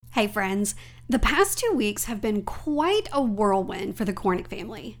Hey friends, the past 2 weeks have been quite a whirlwind for the Cornick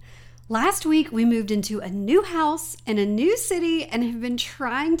family. Last week, we moved into a new house in a new city and have been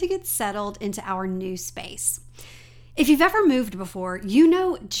trying to get settled into our new space. If you've ever moved before, you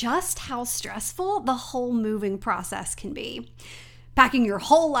know just how stressful the whole moving process can be. Packing your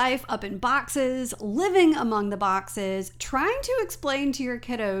whole life up in boxes, living among the boxes, trying to explain to your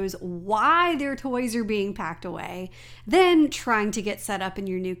kiddos why their toys are being packed away, then trying to get set up in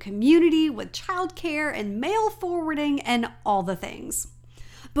your new community with childcare and mail forwarding and all the things.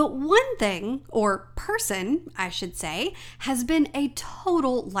 But one thing, or person, I should say, has been a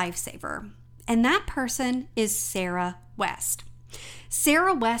total lifesaver, and that person is Sarah West.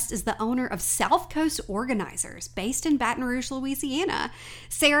 Sarah West is the owner of South Coast Organizers based in Baton Rouge, Louisiana.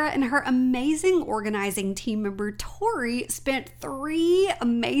 Sarah and her amazing organizing team member, Tori, spent 3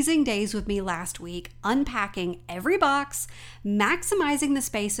 amazing days with me last week unpacking every box, maximizing the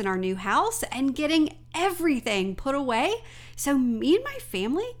space in our new house, and getting everything put away so me and my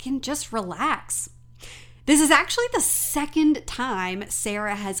family can just relax. This is actually the second time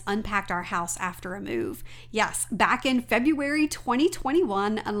Sarah has unpacked our house after a move. Yes, back in February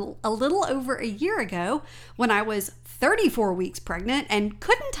 2021, a little over a year ago, when I was 34 weeks pregnant and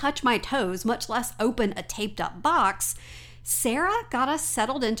couldn't touch my toes, much less open a taped up box, Sarah got us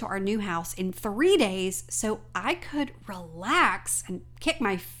settled into our new house in 3 days so I could relax and kick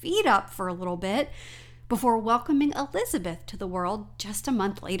my feet up for a little bit before welcoming Elizabeth to the world just a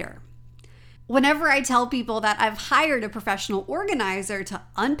month later. Whenever I tell people that I've hired a professional organizer to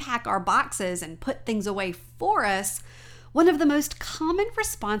unpack our boxes and put things away for us, one of the most common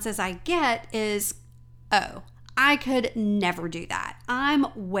responses I get is, "Oh, I could never do that. I'm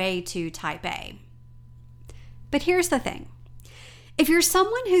way too type A." But here's the thing. If you're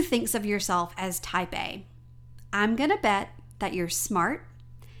someone who thinks of yourself as type A, I'm going to bet that you're smart,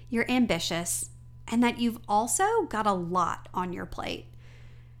 you're ambitious, and that you've also got a lot on your plate.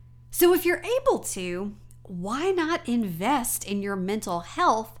 So if you're able to, why not invest in your mental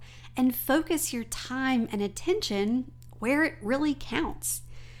health and focus your time and attention where it really counts?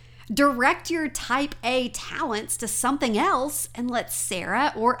 Direct your type A talents to something else and let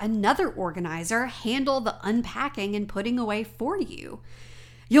Sarah or another organizer handle the unpacking and putting away for you.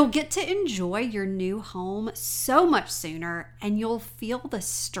 You'll get to enjoy your new home so much sooner, and you'll feel the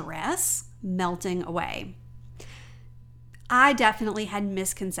stress melting away. I definitely had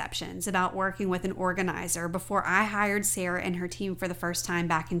misconceptions about working with an organizer before I hired Sarah and her team for the first time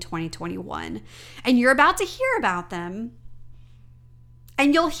back in 2021. And you're about to hear about them.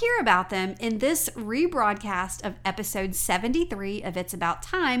 And you'll hear about them in this rebroadcast of episode 73 of It's About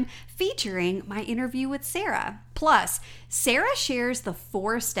Time, featuring my interview with Sarah. Plus, Sarah shares the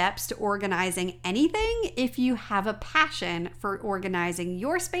 4 steps to organizing anything if you have a passion for organizing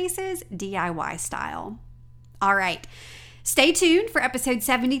your spaces DIY style. All right. Stay tuned for episode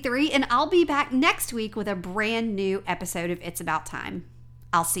 73, and I'll be back next week with a brand new episode of It's About Time.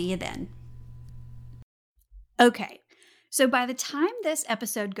 I'll see you then. Okay, so by the time this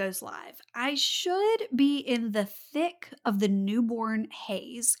episode goes live, I should be in the thick of the newborn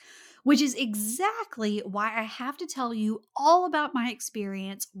haze, which is exactly why I have to tell you all about my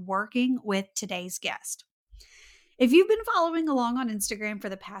experience working with today's guest. If you've been following along on Instagram for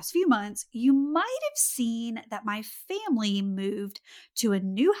the past few months, you might have seen that my family moved to a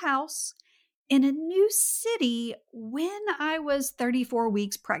new house in a new city when I was 34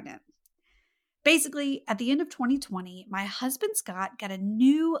 weeks pregnant. Basically, at the end of 2020, my husband Scott got a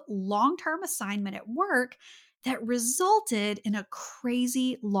new long-term assignment at work that resulted in a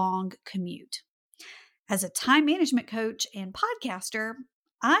crazy long commute. As a time management coach and podcaster,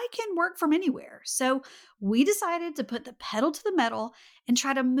 I can work from anywhere. So we decided to put the pedal to the metal and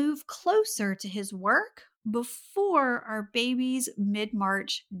try to move closer to his work before our baby's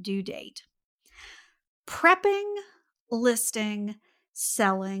mid-March due date. Prepping, listing,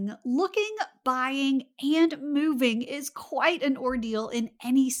 selling, looking, buying, and moving is quite an ordeal in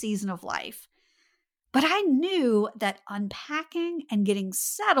any season of life. But I knew that unpacking and getting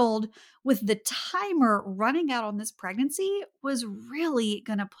settled with the timer running out on this pregnancy was really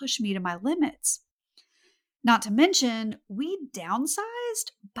going to push me to my limits. Not to mention, we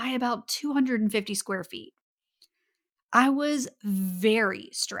downsized by about 250 square feet. I was very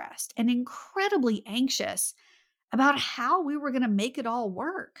stressed and incredibly anxious about how we were going to make it all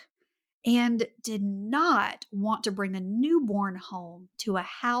work, and did not want to bring a newborn home to a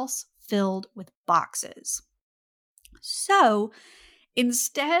house filled with boxes. So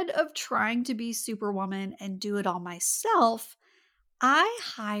instead of trying to be Superwoman and do it all myself, I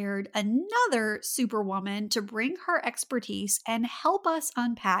hired another superwoman to bring her expertise and help us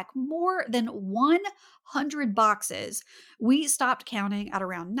unpack more than 100 boxes. We stopped counting at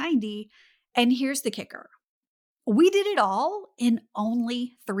around 90. And here's the kicker: we did it all in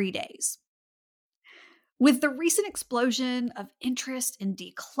only 3 days. With the recent explosion of interest in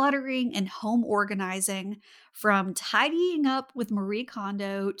decluttering and home organizing, from tidying up with Marie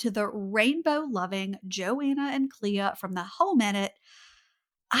Kondo to the rainbow loving Joanna and Clea from the Home Edit,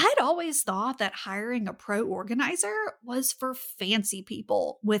 I'd always thought that hiring a pro organizer was for fancy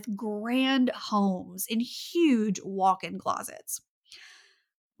people with grand homes and huge walk in closets.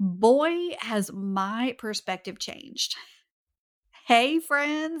 Boy, has my perspective changed. Hey,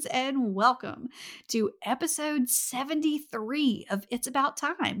 friends, and welcome to episode 73 of It's About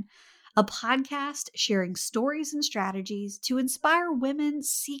Time, a podcast sharing stories and strategies to inspire women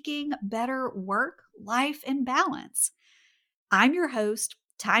seeking better work, life, and balance. I'm your host,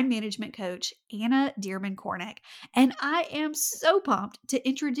 time management coach Anna Dearmon Kornick, and I am so pumped to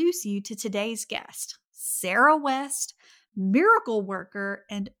introduce you to today's guest, Sarah West, miracle worker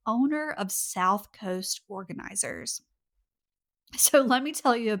and owner of South Coast Organizers. So let me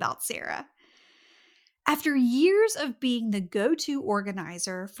tell you about Sarah. After years of being the go-to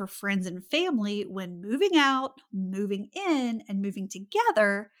organizer for friends and family when moving out, moving in, and moving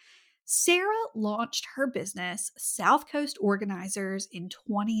together, Sarah launched her business, South Coast Organizers, in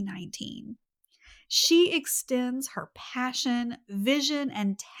 2019. She extends her passion, vision,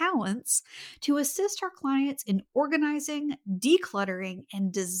 and talents to assist her clients in organizing, decluttering,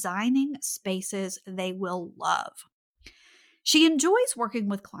 and designing spaces they will love. She enjoys working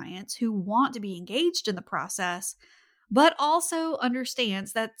with clients who want to be engaged in the process, but also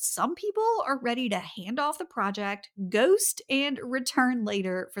understands that some people are ready to hand off the project, ghost, and return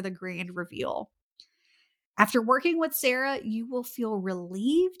later for the grand reveal. After working with Sarah, you will feel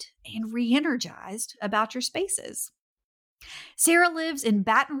relieved and re-energized about your spaces. Sarah lives in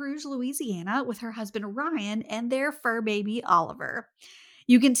Baton Rouge, Louisiana with her husband Ryan and their fur baby Oliver.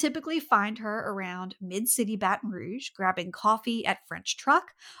 You can typically find her around Mid-City Baton Rouge, grabbing coffee at French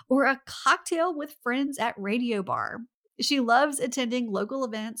Truck or a cocktail with friends at Radio Bar. She loves attending local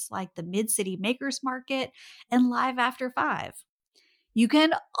events like the Mid-City Makers Market and Live After 5. You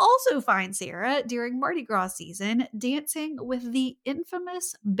can also find Sarah during Mardi Gras season dancing with the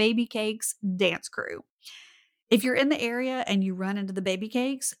infamous Baby Cakes dance crew. If you're in the area and you run into the Baby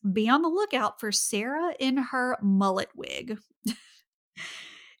Cakes, be on the lookout for Sarah in her mullet wig.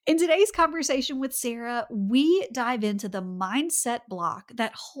 In today's conversation with Sarah, we dive into the mindset block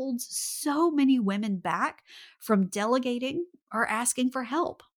that holds so many women back from delegating or asking for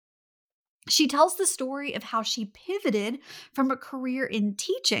help. She tells the story of how she pivoted from a career in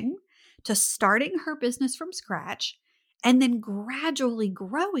teaching to starting her business from scratch and then gradually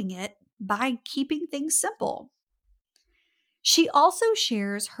growing it by keeping things simple. She also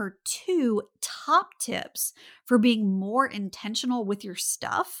shares her 2 top tips for being more intentional with your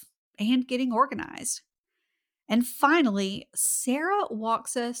stuff and getting organized. And finally, Sarah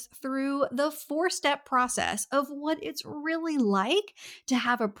walks us through the 4-step process of what it's really like to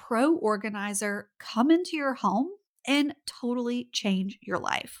have a pro organizer come into your home and totally change your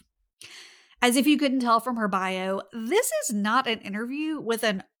life. As if you couldn't tell from her bio, this is not an interview with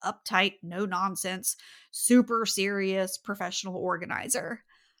an uptight, no-nonsense, super serious professional organizer.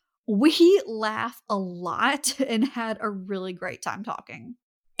 We laugh a lot and had a really great time talking.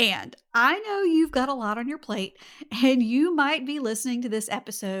 And I know you've got a lot on your plate, and you might be listening to this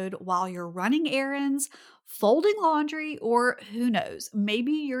episode while you're running errands, folding laundry, or who knows,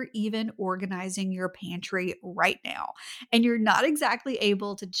 maybe you're even organizing your pantry right now, and you're not exactly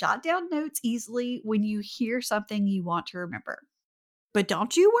able to jot down notes easily when you hear something you want to remember. But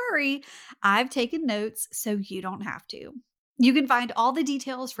don't you worry, I've taken notes so you don't have to. You can find all the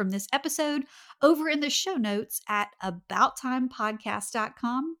details from this episode over in the show notes at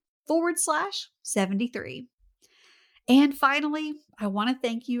abouttimepodcast.com/73. And finally, I want to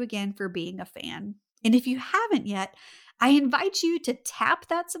thank you again for being a fan. And if you haven't yet, I invite you to tap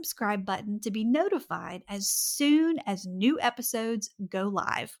that subscribe button to be notified as soon as new episodes go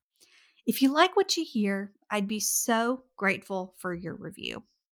live. If you like what you hear, I'd be so grateful for your review.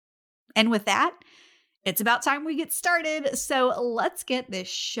 And with that, it's about time we get started, so let's get this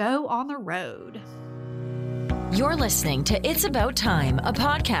show on the road. You're listening to It's About Time, a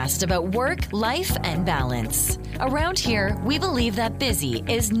podcast about work, life, and balance. Around here, we believe that busy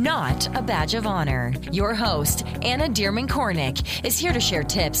is not a badge of honor. Your host, Anna Dearmon-Kornick, is here to share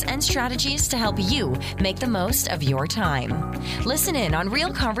tips and strategies to help you make the most of your time. Listen in on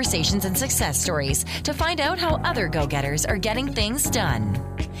real conversations and success stories to find out how other go-getters are getting things done.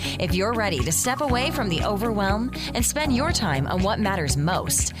 If you're ready to step away from the overwhelm and spend your time on what matters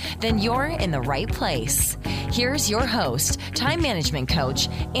most, then you're in the right place. Here's your host, time management coach,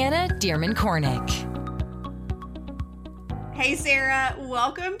 Anna Dearmon-Kornick. Hey, Sarah,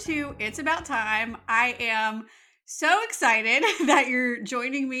 welcome to It's About Time. I am so excited that you're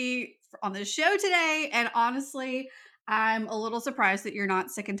joining me on the show today. And honestly, I'm a little surprised that you're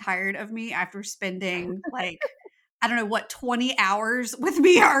not sick and tired of me after spending 20 hours with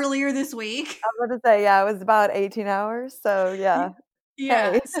me earlier this week. I was about to say, yeah, it was about 18 hours. So yeah.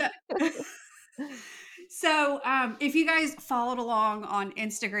 Yeah. Hey. So if you guys followed along on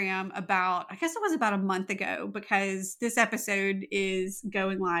Instagram I guess it was about a month ago, because this episode is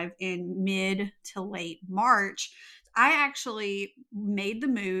going live in mid to late March, I actually made the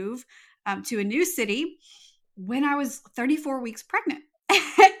move to a new city when I was 34 weeks pregnant.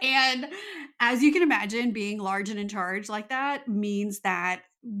 And as you can imagine, being large and in charge like that means that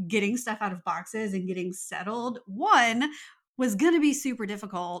getting stuff out of boxes and getting settled, one, was going to be super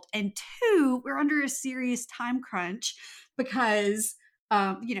difficult. And two, we're under a serious time crunch because,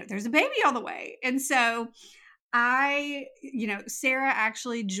 there's a baby on the way. And so Sarah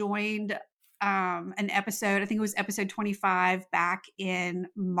actually joined an episode, I think it was episode 25 back in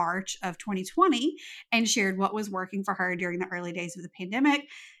March of 2020, and shared what was working for her during the early days of the pandemic.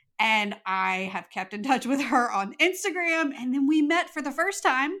 And I have kept in touch with her on Instagram. And then we met for the first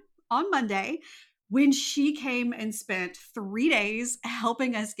time on Monday when she came and spent 3 days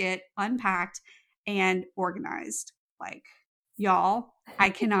helping us get unpacked and organized. Like, y'all, I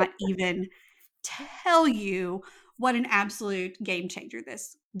cannot even tell you what an absolute game changer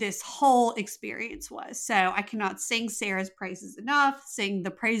this whole experience was. So I cannot sing Sarah's praises enough, sing the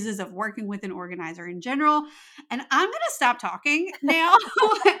praises of working with an organizer in general. And I'm going to stop talking now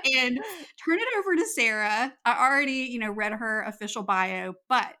and turn it over to Sarah. I already, read her official bio,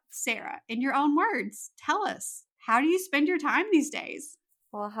 but Sarah, in your own words, tell us, how do you spend your time these days?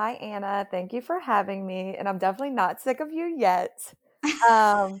 Well, hi, Anna. Thank you for having me. And I'm definitely not sick of you yet.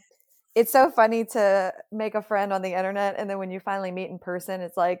 It's so funny to make a friend on the internet, and then when you finally meet in person,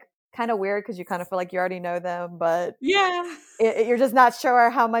 it's like kind of weird because you kind of feel like you already know them, but yeah, you're just not sure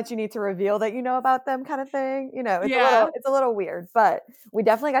how much you need to reveal that you know about them, kind of thing. It's a little weird, but we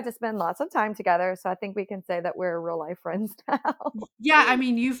definitely got to spend lots of time together. So I think we can say that we're real life friends now. Yeah, I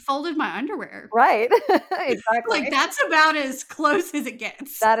mean, you folded my underwear, right? Exactly. Like, that's about as close as it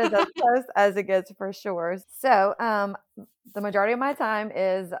gets. That is as close as it gets for sure. So, the majority of my time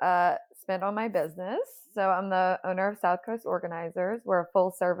is spent on my business. So I'm the owner of South Coast Organizers. We're a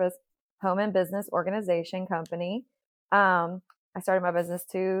full service home and business organization company. I started my business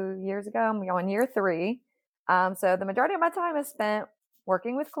 2 years ago. I'm on year 3. So the majority of my time is spent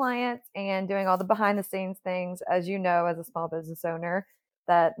working with clients and doing all the behind the scenes things, as you know, as a small business owner,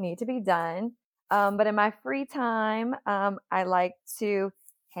 that need to be done. But in my free time, I like to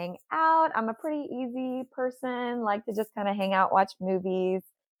hang out. I'm a pretty easy person, like to just kind of hang out, watch movies,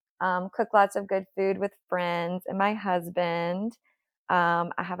 cook lots of good food with friends and my husband. I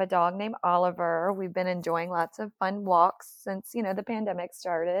have a dog named Oliver. We've been enjoying lots of fun walks since, the pandemic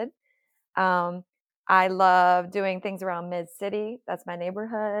started. I love doing things around Mid-City. That's my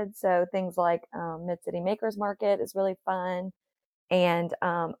neighborhood. So things like Mid-City Makers Market is really fun. And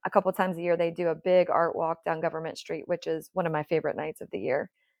a couple of times a year, they do a big art walk down Government Street, which is one of my favorite nights of the year.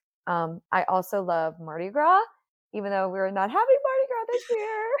 I also love Mardi Gras, even though we're not having Mardi Gras this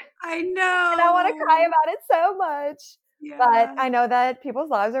year. I know. And I want to cry about it so much. Yeah. But I know that people's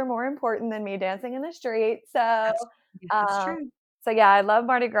lives are more important than me dancing in the street. So that's true. So yeah, I love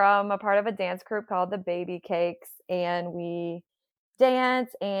Mardi Gras. I'm a part of a dance group called the Baby Cakes, and we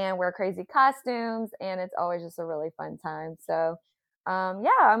dance and wear crazy costumes, and it's always just a really fun time. So yeah,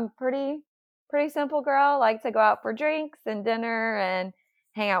 I'm pretty simple girl. Like to go out for drinks and dinner and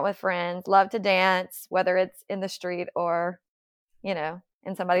hang out with friends. Love to dance, whether it's in the street or,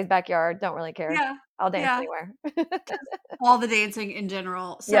 in somebody's backyard. Don't really care. Yeah. I'll dance anywhere. All the dancing in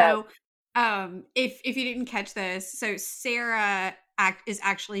general. So if you didn't catch this, so Sarah is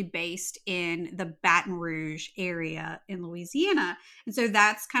actually based in the Baton Rouge area in Louisiana. And so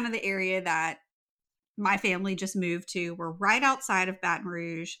that's kind of the area that my family just moved to. We're right outside of Baton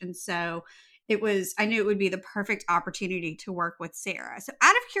Rouge. And so I knew it would be the perfect opportunity to work with Sarah. So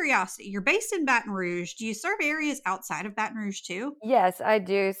out of curiosity, you're based in Baton Rouge. Do you serve areas outside of Baton Rouge too? Yes, I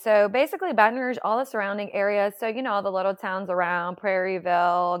do. So basically, Baton Rouge, all the surrounding areas. So, all the little towns around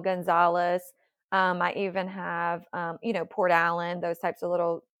Prairieville, Gonzales. I even have, Port Allen, those types of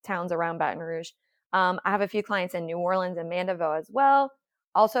little towns around Baton Rouge. I have a few clients in New Orleans and Mandeville as well.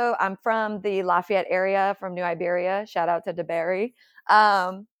 Also, I'm from the Lafayette area, from New Iberia. Shout out to DeBerry.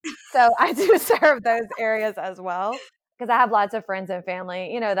 So I do serve those areas as well because I have lots of friends and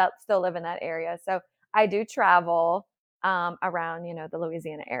family, that still live in that area. So I do travel around, the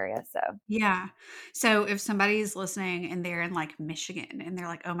Louisiana area. So Yeah. So if somebody's listening and they're in like Michigan and they're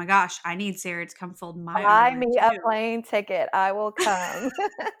like, oh my gosh, I need Sarah to come fold my buy underwear me a too. plane ticket. I will come.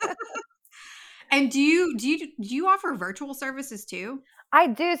 And do you offer virtual services too? I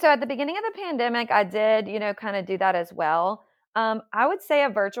do. So at the beginning of the pandemic, I did, kind of do that as well. I would say a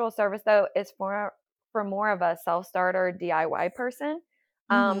virtual service though is for more of a self-starter DIY person,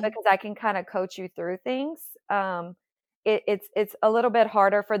 Mhm. because I can kind of coach you through things. It's a little bit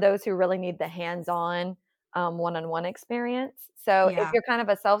harder for those who really need the hands-on one-on-one experience. So if Yeah. you're kind of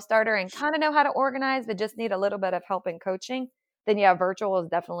a self-starter and kind of know how to organize, but just need a little bit of help and coaching, then yeah, virtual is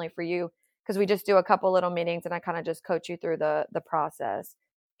definitely for you because we just do a couple little meetings and I kind of just coach you through the process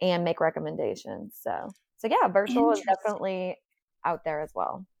and make recommendations. So yeah, virtual is Interesting. definitely out there as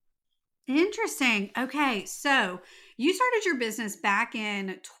well. Interesting. Okay. So you started your business back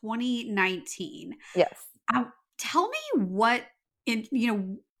in 2019. Yes. Tell me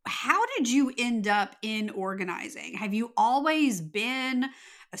how did you end up in organizing? Have you always been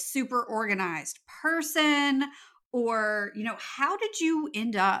a super organized person? Or, how did you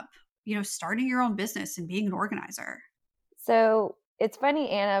end up, starting your own business and being an organizer? So it's funny,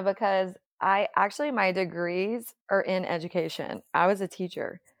 Anna, because my degrees are in education. I was a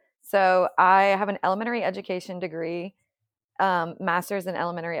teacher. So I have an elementary education degree, master's in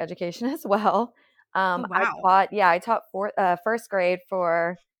elementary education as well. Oh, I wow. taught first grade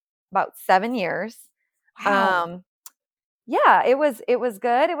for about 7 years. Wow. Yeah, it was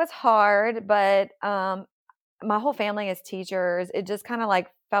good. It was hard, but my whole family is teachers. It just kind of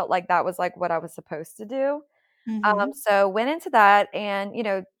like felt like that was like what I was supposed to do. Hmm. So went into that and,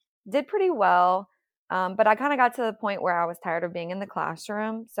 did pretty well. But I kind of got to the point where I was tired of being in the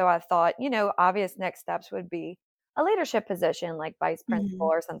classroom. So I thought, obvious next steps would be a leadership position like vice principal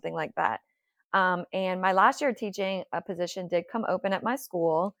Hmm. or something like that. And my last year teaching a position did come open at my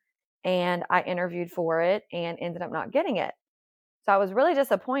school and I interviewed for it and ended up not getting it. So I was really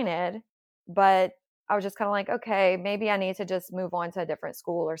disappointed, but I was just kind of like, okay, maybe I need to just move on to a different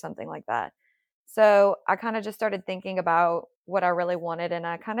school or something like that. So I kind of just started thinking about what I really wanted. And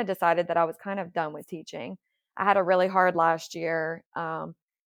I kind of decided that I was kind of done with teaching. I had a really hard last year.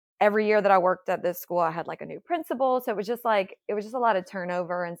 Every year that I worked at this school, I had like a new principal. So it was just a lot of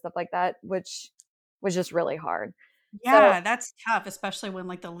turnover and stuff like that, which was just really hard. So, Yeah, that's tough, especially when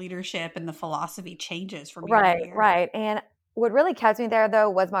like the leadership and the philosophy changes from year to right, year. right. And what really kept me there though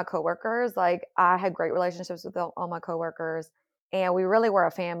was my coworkers. Like I had great relationships with all my coworkers and we really were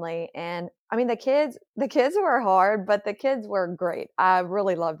a family. And I mean the kids were hard, but the kids were great. I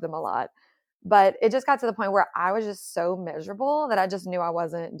really loved them a lot. But it just got to the point where I was just so miserable that I just knew I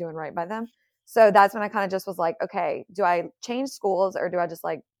wasn't doing right by them. So that's when I kind of just was like, okay, do I change schools or do I just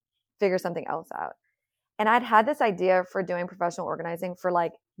like figure something else out? And I'd had this idea for doing professional organizing for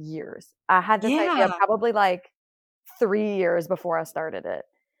like years. I had this idea Yeah. probably like 3 years before I started it.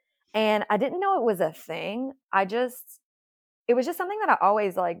 And I didn't know it was a thing. It was just something that I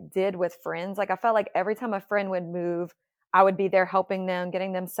always like did with friends. Like I felt like every time a friend would move, I would be there helping them,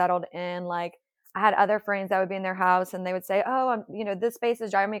 getting them settled in. Like I had other friends that would be in their house and they would say, "Oh, this space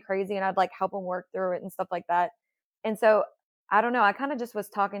is driving me crazy," and I'd like help them work through it and stuff like that. And so I don't know. I kind of just was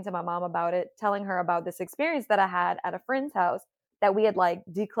talking to my mom about it, telling her about this experience that I had at a friend's house that we had like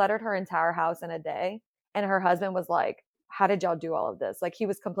decluttered her entire house in a day. And her husband was like, "How did y'all do all of this?" Like he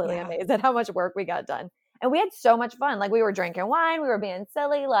was completely Yeah. amazed at how much work we got done. And we had so much fun. Like we were drinking wine, we were being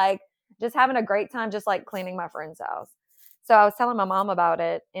silly, like just having a great time, just like cleaning my friend's house. So I was telling my mom about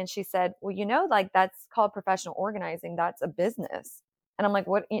it and she said, "Well, like that's called professional organizing. That's a business." And I'm like,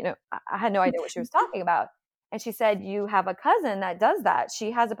 "What?" I had no idea what she was talking about. And she said, "You have a cousin that does that.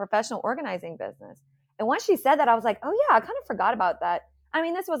 She has a professional organizing business." And once she said that, I was like, "Oh yeah, I kind of forgot about that." I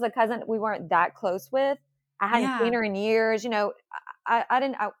mean, this was a cousin we weren't that close with. I hadn't Yeah. seen her in years. I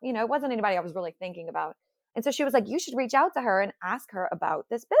didn't, it wasn't anybody I was really thinking about. And so she was like, "You should reach out to her and ask her about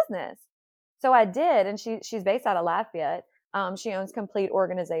this business." So I did. And she's based out of Lafayette. She owns Complete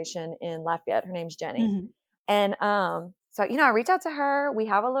Organization in Lafayette. Her name's Jenny. Mhm. And So, I reach out to her, we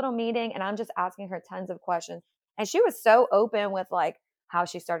have a little meeting, and I'm just asking her tons of questions. And she was so open with like how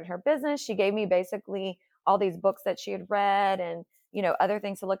she started her business. She gave me basically all these books that she had read and, other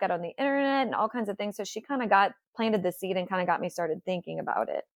things to look at on the internet and all kinds of things. So she kind of planted the seed and kind of got me started thinking about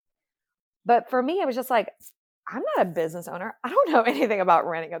it. But for me, it was just like, I'm not a business owner. I don't know anything about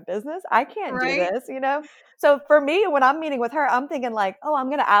running a business. I can't do this, So for me, when I'm meeting with her, I'm thinking like, oh, I'm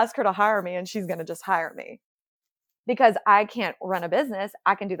going to ask her to hire me and she's going to just hire me because I can't run a business.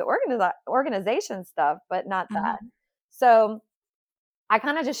 I can do the organization stuff, but not that. So I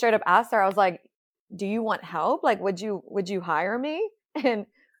kind of just straight up asked her, I was like, do you want help? Like, would you hire me? And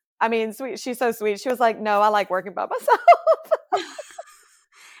I mean, she's so sweet. She was like, no, I like working by myself.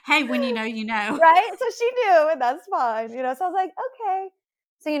 Hey, when you know, you know. Right? So she knew, and that's fine. So I was like, okay.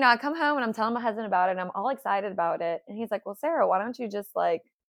 So, I come home and I'm telling my husband about it and I'm all excited about it. And he's like, well, Sarah, why don't you just like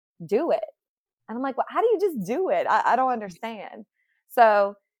do it? And I'm like, well, how do you just do it? I don't understand.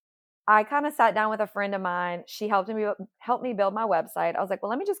 So I kind of sat down with a friend of mine. She helped me build my website. I was like, well,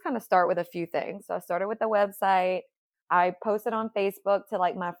 let me just kind of start with a few things. So I started with the website. I posted on Facebook to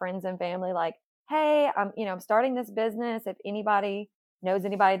like my friends and family, like, hey, I'm starting this business. If anybody knows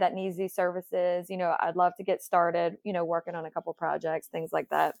anybody that needs these services, I'd love to get started, working on a couple projects, things like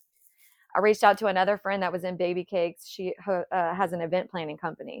that. I reached out to another friend that was in baby cakes. She has an event planning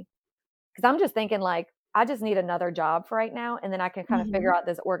company. Because I'm just thinking like, I just need another job for right now. And then I can kind of figure out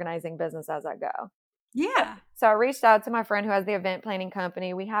this organizing business as I go. Yeah. So I reached out to my friend who has the event planning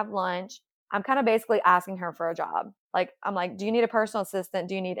company. We have lunch. I'm kind of basically asking her for a job. Like, I'm like, do you need a personal assistant?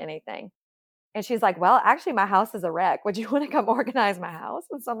 Do you need anything? And she's like, well, actually, my house is a wreck. Would you want to come organize my house?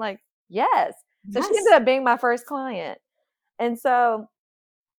 And so I'm like, yes. So she ended up being my first client. And so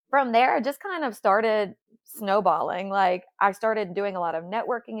from there, it just kind of started snowballing. Like I started doing a lot of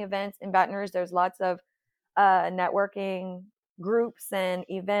networking events in Baton Rouge. There's lots of networking groups and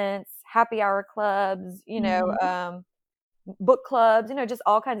events, happy hour clubs, book clubs, just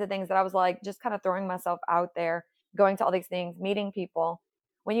all kinds of things that I was like, just kind of throwing myself out there, going to all these things, meeting people.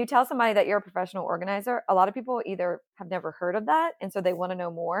 When you tell somebody that you're a professional organizer, a lot of people either have never heard of that. And so they want to know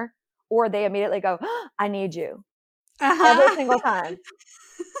more, or they immediately go, oh, I need you every single time.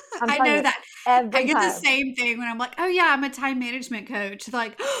 I know that. I get time. the same thing when I'm like, oh yeah, I'm a time management coach.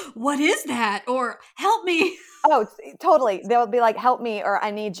 Like, what is that? Or help me. Oh, totally. They'll be like, help me, or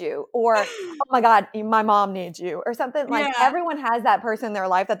I need you, or, oh my God, my mom needs you, or something. Like everyone has that person in their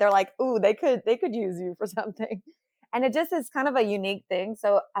life that they're like, ooh, they could use you for something. And it just is kind of a unique thing.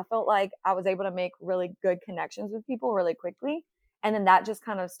 So I felt like I was able to make really good connections with people really quickly. And then that just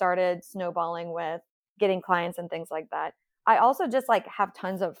kind of started snowballing with getting clients and things like that. I also just like have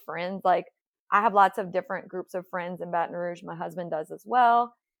tons of friends. Like I have lots of different groups of friends in Baton Rouge. My husband does as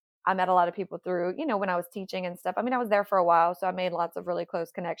well. I met a lot of people through, when I was teaching and stuff. I mean, I was there for a while, so I made lots of really close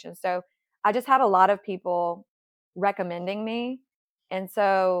connections. So I just had a lot of people recommending me. And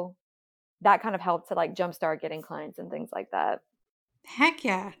so that kind of helped to like jumpstart getting clients and things like that. Heck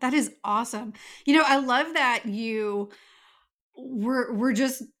yeah. That is awesome. I love that we're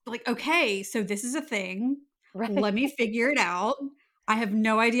just like, okay, so this is a thing. Right. Let me figure it out. I have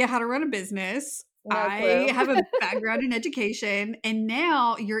no idea how to run a business. I have a background in education, and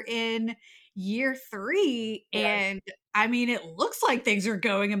now you're in year 3 and I mean, it looks like things are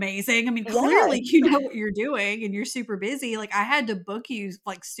going amazing. I mean, clearly you know what you're doing and you're super busy. Like I had to book you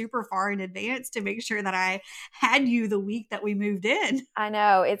like super far in advance to make sure that I had you the week that we moved in. I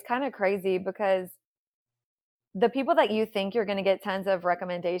know. It's kind of crazy because the people that you think you're going to get tons of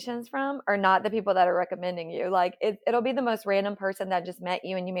recommendations from are not the people that are recommending you. Like it'll be the most random person that just met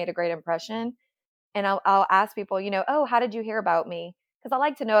you and you made a great impression. And I'll ask people, oh, how did you hear about me? Because I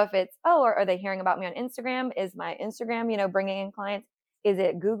like to know if it's, or are they hearing about me on Instagram? Is my Instagram, bringing in clients? Is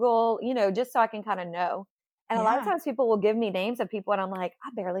it Google? Just so I can kind of know. And a lot of times people will give me names of people and I'm like, I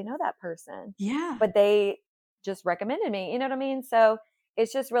barely know that person. Yeah. But they just recommended me. You know what I mean? So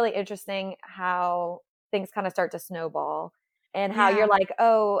it's just really interesting how things kind of start to snowball and how you're like,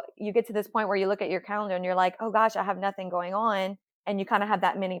 oh, you get to this point where you look at your calendar and you're like, oh gosh, I have nothing going on. And you kind of have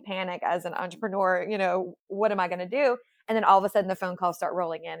that mini panic as an entrepreneur, what am I going to do? And then all of a sudden the phone calls start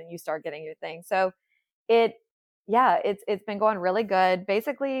rolling in and you start getting your thing. So it's been going really good.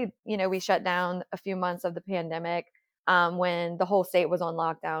 Basically, we shut down a few months of the pandemic when the whole state was on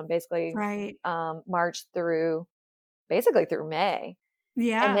lockdown, basically March through May.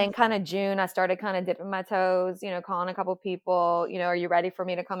 Yeah. And then kind of June, I started kind of dipping my toes, calling a couple people, are you ready for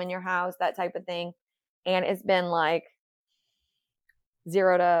me to come in your house? That type of thing. And it's been like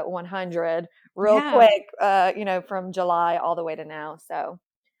 0 to 100 real quick, from July all the way to now. So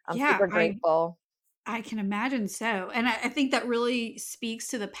I'm super grateful. I can imagine so. And I think that really speaks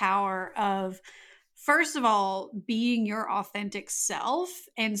to the power of, first of all, being your authentic self.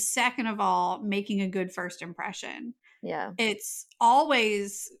 And second of all, making a good first impression. Yeah. It's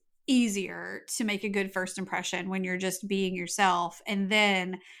always easier to make a good first impression when you're just being yourself. And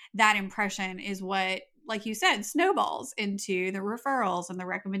then that impression is what, like you said, snowballs into the referrals and the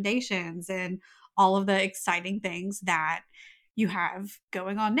recommendations and all of the exciting things that you have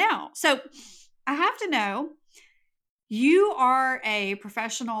going on now. So I have to know, you are a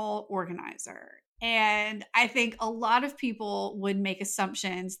professional organizer. And I think a lot of people would make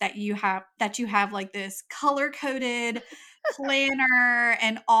assumptions that you have like this color-coded planner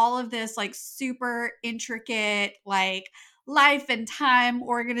and all of this like super intricate like life and time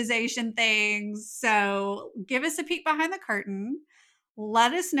organization things. So give us a peek behind the curtain.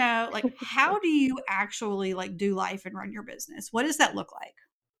 Let us know, like, how do you actually like do life and run your business? What does that look like?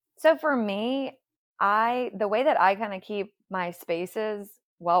 So for me, the way that I kind of keep my spaces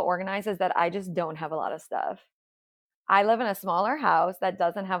well organized is that I just don't have a lot of stuff. I live in a smaller house that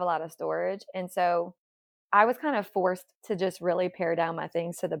doesn't have a lot of storage. And so I was kind of forced to just really pare down my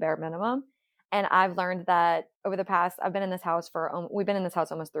things to the bare minimum. And I've learned that over the past, we've been in this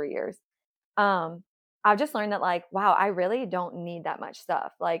house almost 3 years. I've just learned that like, wow, I really don't need that much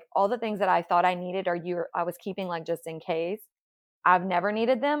stuff. Like all the things that I thought I needed I was keeping like just in case. I've never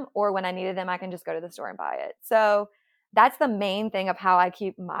needed them, or when I needed them, I can just go to the store and buy it. So that's the main thing of how I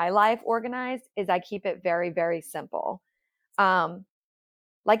keep my life organized is I keep it very, very simple.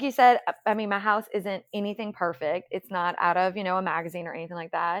 Like you said, I mean, my house isn't anything perfect. It's not out of, a magazine or anything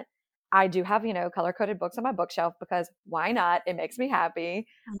like that. I do have, color-coded books on my bookshelf because why not? It makes me happy.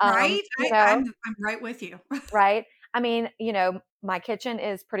 Right? I'm right with you. Right. I mean, my kitchen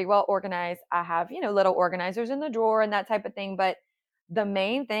is pretty well organized. I have, little organizers in the drawer and that type of thing. But the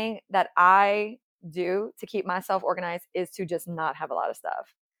main thing that I do to keep myself organized is to just not have a lot of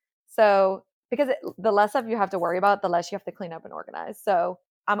stuff. So because the less stuff you have to worry about, the less you have to clean up and organize. So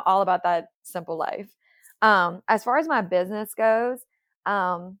I'm all about that simple life. As far as my business goes,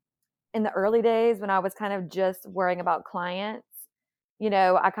 in the early days when I was kind of just worrying about clients,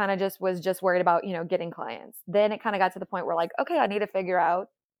 I kind of just was worried about, getting clients. Then it kind of got to the point where like, okay, I need to figure out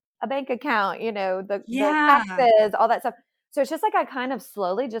a bank account, the taxes, all that stuff. So it's just like I kind of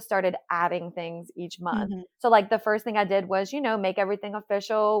slowly just started adding things each month. Mm-hmm. So like the first thing I did was, make everything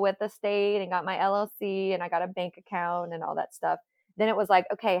official with the state and got my LLC and I got a bank account and all that stuff. Then it was like,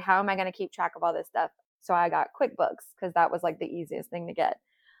 okay, how am I going to keep track of all this stuff? So I got QuickBooks because that was like the easiest thing to get.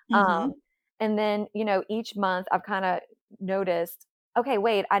 Mm-hmm. And then, each month I've kind of noticed, okay,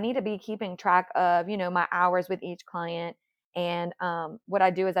 wait, I need to be keeping track of, my hours with each client. And what I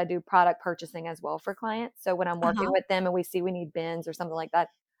do is I do product purchasing as well for clients. So when I'm working with them and we see we need bins or something like that,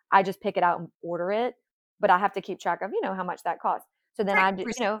 I just pick it out and order it. But I have to keep track of, how much that costs. So then I do,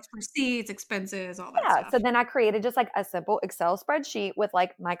 receipts, expenses, all that stuff. So then I created just like a simple Excel spreadsheet with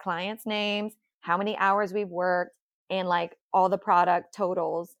like my clients' names, how many hours we've worked, and like all the product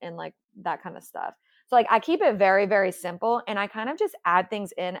totals and like that kind of stuff. So like I keep it very, very simple and I kind of just add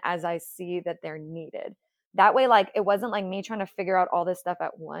things in as I see that they're needed. That way, like it wasn't like me trying to figure out all this stuff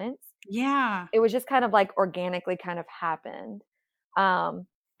at once. Yeah. It was just kind of like organically kind of happened.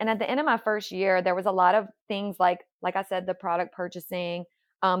 And at the end of my first year, there was a lot of things like I said, the product purchasing,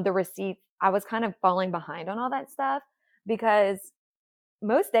 the receipts. I was kind of falling behind on all that stuff because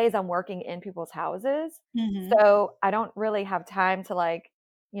most days I'm working in people's houses. Mm-hmm. So I don't really have time to like,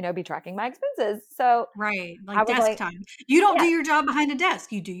 be tracking my expenses. So right. Like desk time. You don't do your job behind a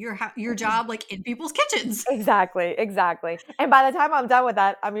desk. You do your job like in people's kitchens. Exactly. And by the time I'm done with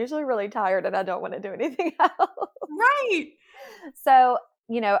that, I'm usually really tired and I don't want to do anything else. Right. So,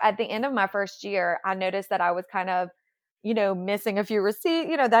 at the end of my first year, I noticed that I was kind of, missing a few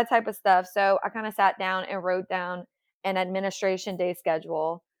receipts, that type of stuff. So I kind of sat down and wrote down an administration day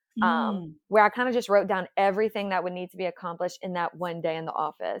schedule. Where I kind of just wrote down everything that would need to be accomplished in that one day in the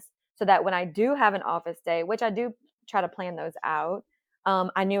office so that when I do have an office day, which I do try to plan those out,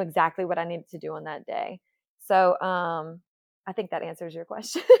 I knew exactly what I needed to do on that day. So I think that answers your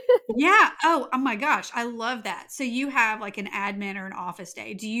question. Yeah. Oh my gosh. I love that. So you have like an admin or an office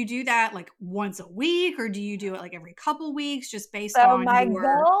day. Do you do that like once a week or do you do it like every couple weeks just based on my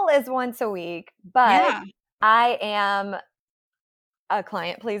goal is once a week, but I am a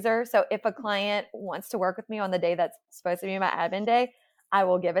client pleaser. So if a client wants to work with me on the day that's supposed to be my admin day, I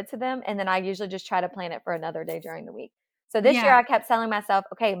will give it to them. And then I usually just try to plan it for another day during the week. So this year I kept telling myself,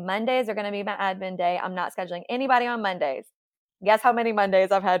 okay, Mondays are going to be my admin day. I'm not scheduling anybody on Mondays. Guess how many Mondays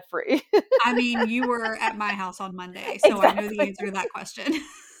I've had free? I mean, you were at my house on Monday, so exactly. I know the answer to that question.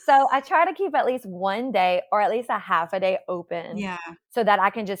 So I try to keep at least one day or at least a half a day open Yeah. so that I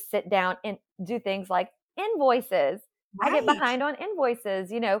can just sit down and do things like invoices. I get Right. behind on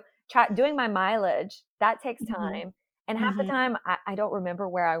invoices, doing my mileage. That takes time. And half the time I don't remember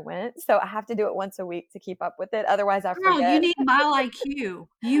where I went. So I have to do it once a week to keep up with it. Otherwise I Girl, you forget. need Mile IQ.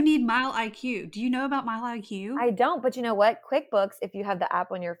 You need Mile IQ. Do you know about Mile IQ? I don't, but you know what? QuickBooks, if you have the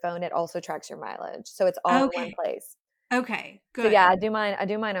app on your phone, it also tracks your mileage. So it's all in one Okay. place. Okay, So good. yeah, I do mine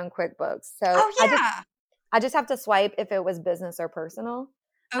on QuickBooks. So Oh, yeah. I just have to swipe if it was business or personal.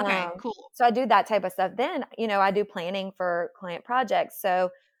 Okay, cool. So I do that type of stuff. Then, I do planning for client projects.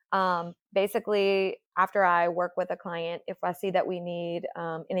 So basically, after I work with a client, if I see that we need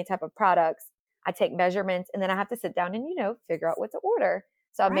any type of products, I take measurements and then I have to sit down and, figure out what to order.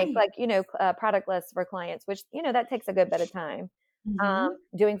 So I make Right. product lists for clients, which, that takes a good bit of time. Mhm.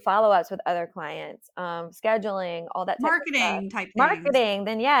 Doing follow-ups with other clients, scheduling, all that type of stuff. Marketing type things. Marketing,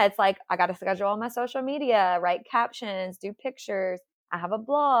 then yeah, it's like I got to schedule all my social media, write captions, do pictures. I have a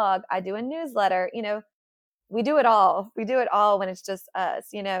blog. I do a newsletter. We do it all. We do it all when it's just us.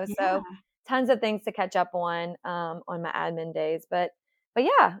 Yeah. So tons of things to catch up on my admin days. But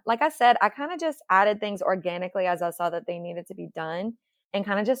yeah, like I said, I kind of just added things organically as I saw that they needed to be done, and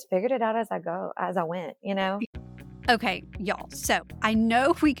kind of just figured it out as I went. Okay, y'all. So I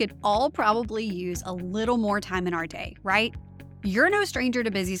know we could all probably use a little more time in our day, right? You're no stranger to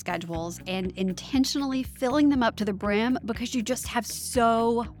busy schedules and intentionally filling them up to the brim because you just have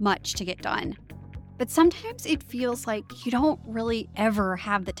so much to get done. But sometimes it feels like you don't really ever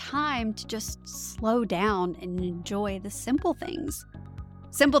have the time to just slow down and enjoy the simple things.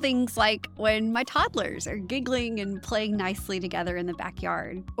 Simple things like when my toddlers are giggling and playing nicely together in the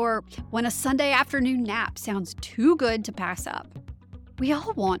backyard, or when a Sunday afternoon nap sounds too good to pass up. We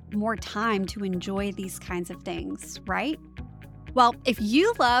all want more time to enjoy these kinds of things, right? Well, if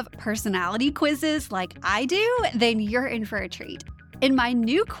you love personality quizzes like I do, then you're in for a treat. In my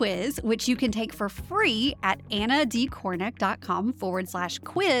new quiz, which you can take for free at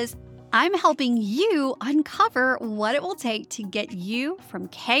annadcornick.com/quiz, I'm helping you uncover what it will take to get you from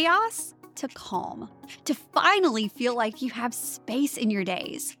chaos to calm, to finally feel like you have space in your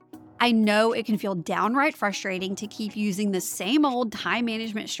days. I know it can feel downright frustrating to keep using the same old time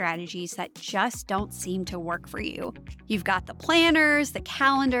management strategies that just don't seem to work for you. You've got the planners, the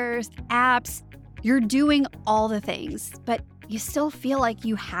calendars, the apps. You're doing all the things, but you still feel like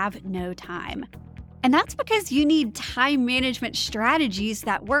you have no time. And that's because you need time management strategies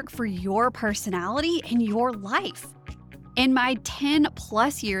that work for your personality and your life. In my 10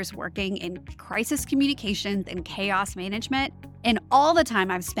 plus years working in crisis communications and chaos management, and all the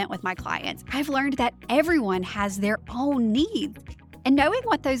time I've spent with my clients, I've learned that everyone has their own needs. And knowing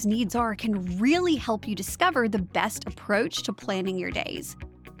what those needs are can really help you discover the best approach to planning your days.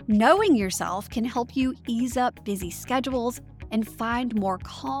 Knowing yourself can help you ease up busy schedules and find more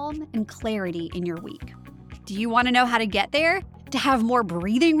calm and clarity in your week. Do you want to know how to get there? To have more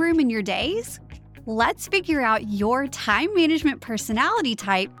breathing room in your days? Let's figure out your time management personality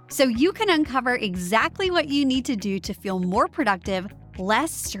type so you can uncover exactly what you need to do to feel more productive,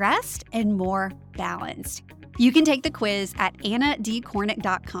 less stressed, and more balanced. You can take the quiz at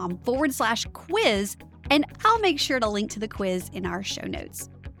annadcornick.com/quiz, and I'll make sure to link to the quiz in our show notes.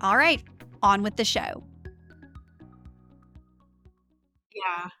 All right, on with the show.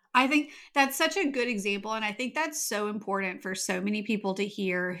 Yeah, I think that's such a good example. And I think that's so important for so many people to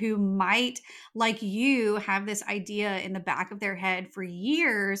hear who might, like you, have this idea in the back of their head for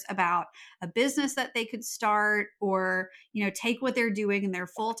years about a business that they could start, or, take what they're doing in their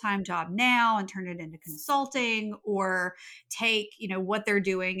full-time job now and turn it into consulting, or take, what they're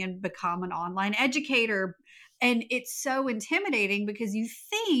doing and become an online educator. And it's so intimidating because you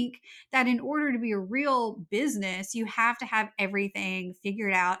think that in order to be a real business, you have to have everything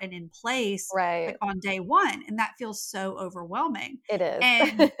figured out and in place Right. like on day one. And that feels so overwhelming. It is.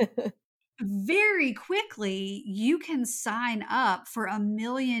 And very quickly, you can sign up for a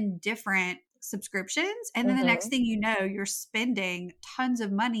million different subscriptions. And then the next thing you know, you're spending tons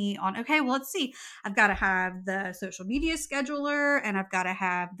of money on, okay, well, let's see. I've got to have the social media scheduler, and I've got to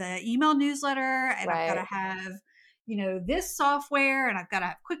have the email newsletter, and I've got to have, this software, and I've got to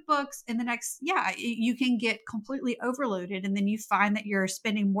have QuickBooks. And the next, you can get completely overloaded. And then you find that you're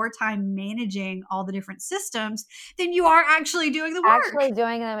spending more time managing all the different systems than you are actually doing the work. Actually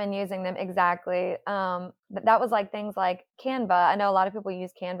doing them and using them. Exactly. That was like things like Canva. I know a lot of people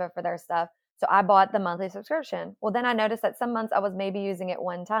use Canva for their stuff. So I bought the monthly subscription. Well, then I noticed that some months I was maybe using it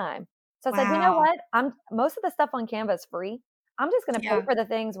one time. So I said, you know what? Most of the stuff on Canva is free. I'm just going to pay for the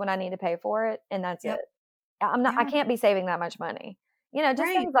things when I need to pay for it. And that's it. I can't be saving that much money. just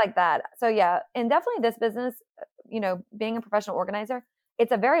Right. things like that. So yeah, and definitely this business, being a professional organizer,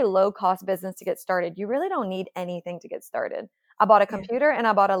 it's a very low cost business to get started. You really don't need anything to get started. I bought a Yeah. computer and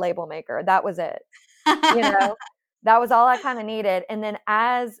I bought a label maker. That was it. You know, that was all I kind of needed. And then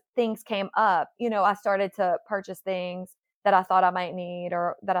as things came up, I started to purchase things that I thought I might need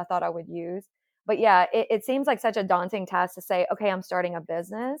or that I thought I would use. But yeah, it seems like such a daunting task to say, okay, I'm starting a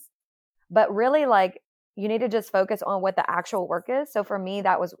business, but really like you need to just focus on what the actual work is. So for me,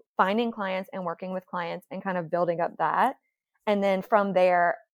 that was finding clients and working with clients and kind of building up that. And then from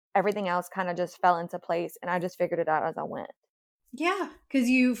there, everything else kind of just fell into place and I just figured it out as I went. Yeah, because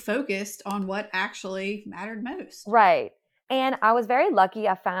you focused on what actually mattered most. Right. And I was very lucky.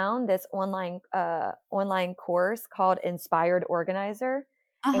 I found this online course called Inspired Organizer.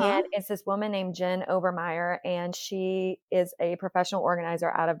 Uh-huh. And it's this woman named Jen Obermeyer, and she is a professional organizer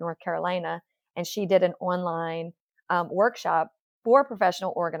out of North Carolina. And she did an online workshop for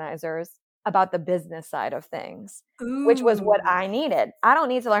professional organizers about the business side of things, which was what Ooh, I needed. I don't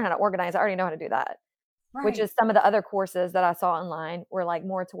need to learn how to organize. I already know how to do that. Which right. is some of the other courses that I saw online were like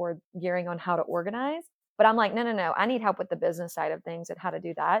more toward gearing on how to organize. But I'm like, no, I need help with the business side of things and how to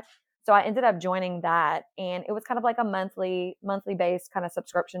do that. So I ended up joining that, and it was kind of like a monthly based kind of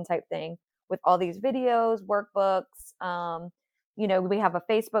subscription type thing with all these videos, workbooks. We have a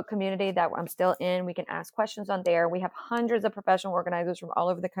Facebook community that I'm still in. We can ask questions on there. We have hundreds of professional organizers from all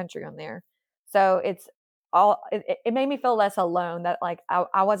over the country on there. So it made me feel less alone that like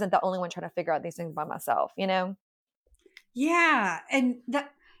I wasn't the only one trying to figure out these things by myself, Yeah. And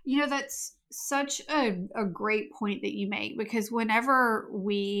that's such a great point that you make, because whenever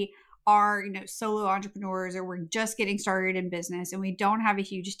we are, solo entrepreneurs, or we're just getting started in business and we don't have a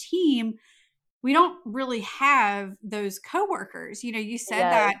huge team, we don't really have those coworkers. You said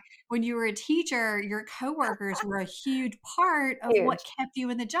Yes, that when you were a teacher, your coworkers were a huge part of what huge. kept you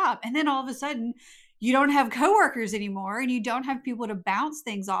in the job. And then all of a sudden, you don't have coworkers anymore and you don't have people to bounce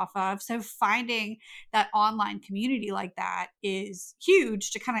things off of. So finding that online community like that is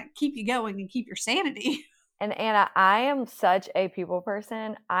huge to kind of keep you going and keep your sanity. And Anna, I am such a people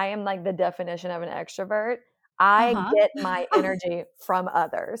person. I am like the definition of an extrovert. I Uh-huh. get my energy from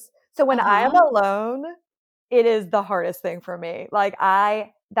others. So when I am Uh-huh. alone, it is the hardest thing for me.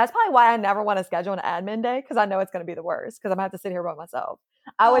 That's probably why I never want to schedule an admin day, because I know it's going to be the worst because I'm going to have to sit here by myself.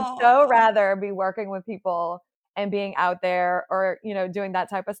 I would so Oh, rather be working with people and being out there or, doing that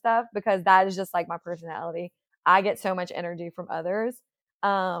type of stuff, because that is just like my personality. I get so much energy from others.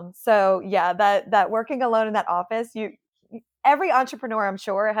 So yeah, that working alone in that office, every entrepreneur I'm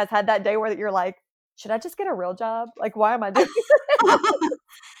sure has had that day where you're like, should I just get a real job? Like, why am I doing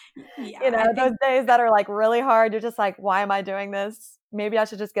yeah. I those think days that are like really hard. You're just like, why am I doing this? Maybe I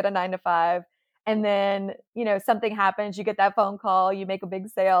should just get a 9 to 5. And then, something happens, you get that phone call, you make a big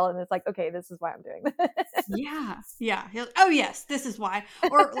sale, and it's like, okay, this is why I'm doing this. Yeah. Yeah. Oh yes, this is why.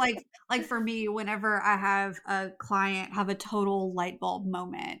 Or like for me, whenever I have a client have a total light bulb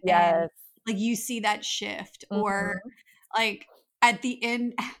moment and Yes. like you see that shift, or Mhm. like at the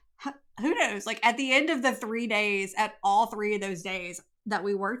end, who knows, like at the end of the 3 days, at all 3 of those days that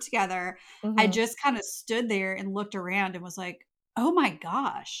we worked together, I Mhm. just kind of stood there and looked around and was like, oh my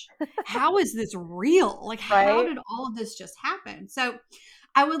gosh, how is this real? Like, how Right? did all of this just happen? So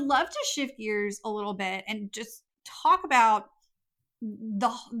I would love to shift gears a little bit and just talk about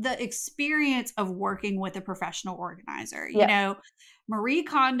the experience of working with a professional organizer. Yes. Marie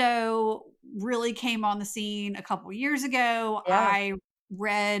Kondo really came on the scene a couple years ago. Yeah. I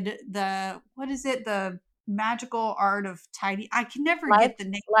read the magical art of tidy. I can never Life get the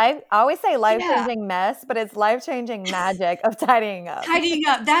name. I always say Yeah, life-changing mess, but it's life-changing magic of tidying up. tidying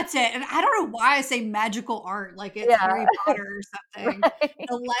up. That's it. And I don't know why I say magical art like it's Yeah. Harry Potter or something. Right.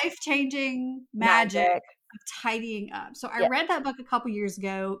 The life changing magic Magic. of tidying up. So I Yeah. read that book a couple years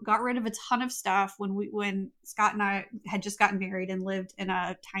ago, got rid of a ton of stuff when Scott and I had just gotten married and lived in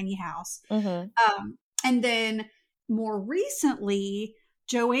a tiny house. Mhm. And then more recently,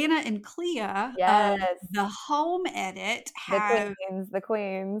 Joanna and Clea of Yes. the Home Edit have, The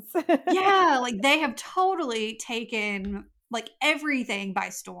queens. yeah, like they have totally taken like everything by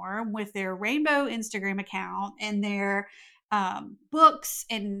storm with their rainbow Instagram account and their books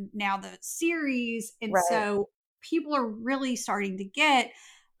and now the series. And Right. so people are really starting to get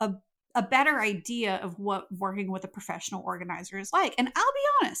a, a better idea of what working with a professional organizer is like. And I'll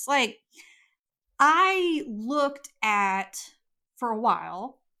be honest, like I looked at for a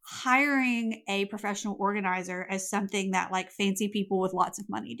while hiring a professional organizer as something that like fancy people with lots of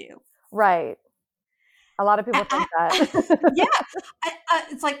money do. Right. A lot of people think that. Yeah.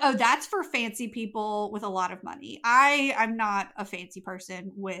 It's like, oh, that's for fancy people with a lot of money. I'm not a fancy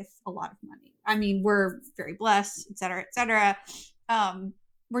person with a lot of money. I mean, we're very blessed, et cetera, et cetera.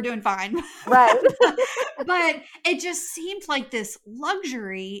 We're doing fine. Right. But it just seemed like this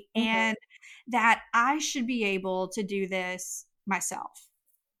luxury and that I should be able to do this myself,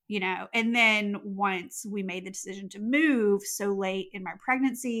 and then once we made the decision to move so late in my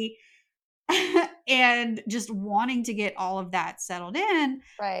pregnancy and just wanting to get all of that settled in,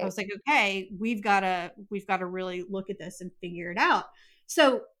 I was like, okay, we've got to really look at this and figure it out.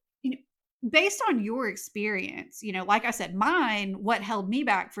 So, based on your experience, like I said, what held me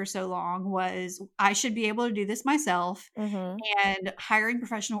back for so long was I should be able to do this myself. And hiring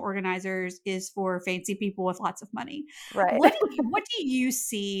professional organizers is for fancy people with lots of money. Right. What do you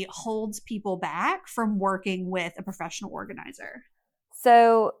see holds people back from working with a professional organizer?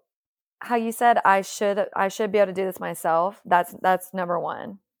 So how you said I should be able to do this myself, that's number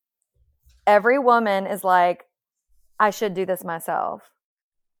one. Every woman is like, I should do this myself.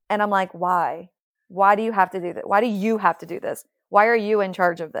 And I'm like, why? Why do you have to do that? Why do you have to do this? Why are you in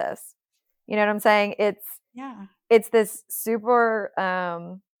charge of this? You know what I'm saying? It's this super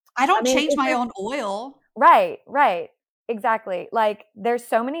I don't change my own oil. Right. Exactly. Like there's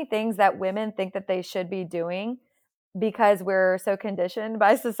so many things that women think that they should be doing because we're so conditioned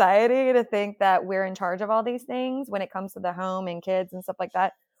by society to think that we're in charge of all these things when it comes to the home and kids and stuff like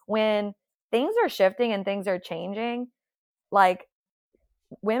that. When things are shifting and things are changing, like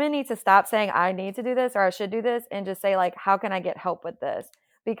women need to stop saying I need to do this or I should do this and just say like, how can I get help with this?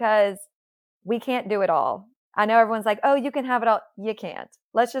 Because we can't do it all. I know everyone's like, oh, you can have it all. You can't.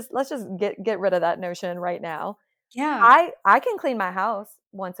 Let's just get rid of that notion right now. Yeah. I can clean my house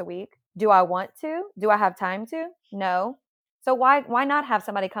once a week. Do I want to? Do I have time to? No. So why not have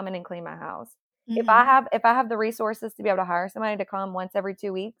somebody come in and clean my house? If I have the resources to be able to hire somebody to come once every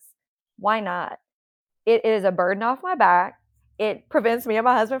 2 weeks, why not? It is a burden off my back. It prevents me and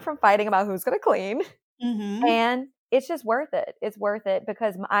my husband from fighting about who's going to clean. And it's just worth it. It's worth it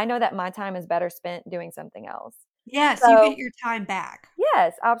because I know that my time is better spent doing something else. Yes, so, you get your time back.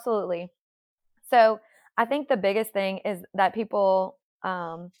 Yes, absolutely. So I think the biggest thing is that people,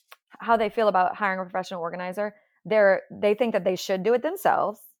 how they feel about hiring a professional organizer, they think that they should do it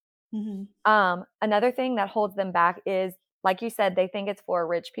themselves. Another thing that holds them back is, like you said, they think it's for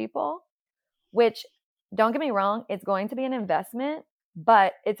rich people, which, don't get me wrong, it's going to be an investment,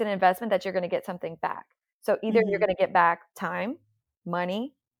 but it's an investment that you're going to get something back. So either you're going to get back time,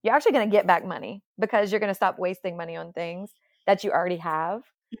 money. You're actually going to get back money because you're going to stop wasting money on things that you already have.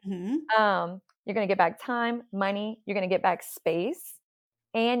 You're going to get back time, money. You're going to get back space,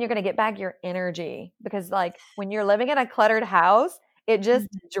 and you're going to get back your energy because, like, when you're living in a cluttered house, it just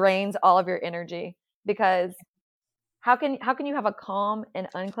drains all of your energy. Because how can you have a calm and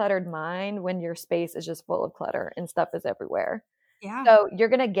uncluttered mind when your space is just full of clutter and stuff is everywhere? Yeah. So you're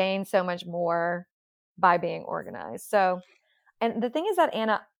going to gain so much more by being organized. So, and the thing is that,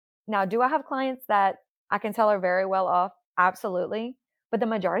 Anna, now, do I have clients that I can tell are very well off? Absolutely. But the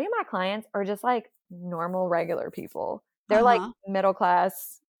majority of my clients are just like normal, regular people. They're like middle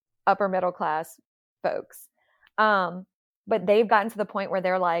class, upper middle class folks. But they've gotten to the point where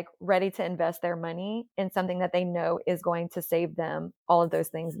they're like ready to invest their money in something that they know is going to save them all of those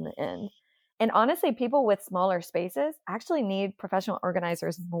things in the end. And honestly, people with smaller spaces actually need professional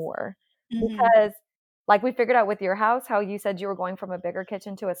organizers more because, like we figured out with your house, how you said you were going from a bigger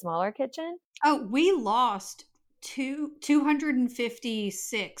kitchen to a smaller kitchen. Oh, we lost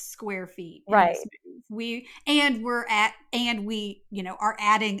 256 square feet. Right. We are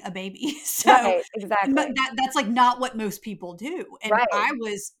adding a baby. So right, exactly. That's like not what most people do. And I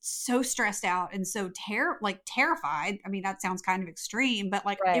was so stressed out and so terrified. I mean, that sounds kind of extreme, but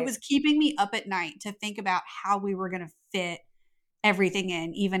it was keeping me up at night to think about how we were going to fit everything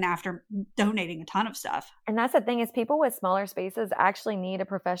in, even after donating a ton of stuff. And that's the thing, is people with smaller spaces actually need a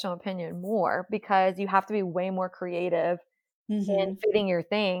professional opinion more because you have to be way more creative in fitting your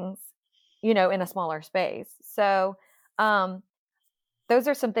things, in a smaller space. So those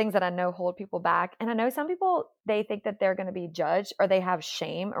are some things that I know hold people back. And I know some people, they think that they're going to be judged or they have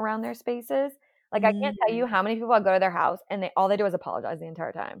shame around their spaces. Like I can't tell you how many people I go to their house and all they do is apologize the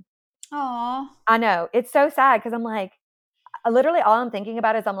entire time. Aw. I know. It's so sad because I'm like, literally all I'm thinking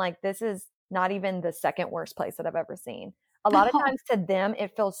about is I'm like, this is not even the second worst place that I've ever seen. A lot of times to them,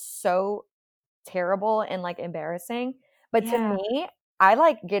 it feels so terrible and like embarrassing. But to me,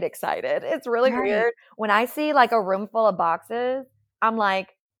 I get excited. It's really weird. When I see like a room full of boxes, I'm like,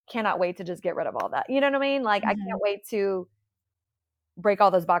 cannot wait to just get rid of all that. You know what I mean? Like I can't wait to break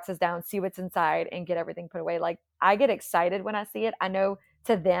all those boxes down, see what's inside, and get everything put away. Like, I get excited when I see it. I know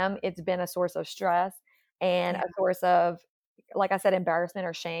to them it's been a source of stress and Yeah. a source of, like I said, embarrassment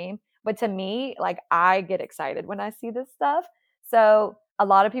or shame. But to me, like, I get excited when I see this stuff. So a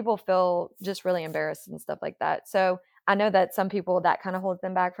lot of people feel just really embarrassed and stuff like that. So I know that some people, that kind of holds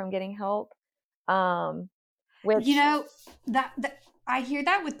them back from getting help. Which, You know, that I hear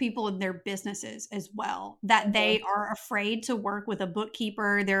that with people in their businesses as well, that they are afraid to work with a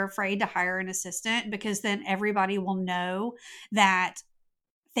bookkeeper. They're afraid to hire an assistant because then everybody will know that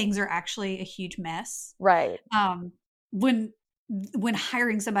things are actually a huge mess. right, When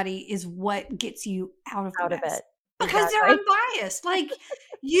hiring somebody is what gets you out of the out of mess. it. Because they're Exactly. unbiased. Like,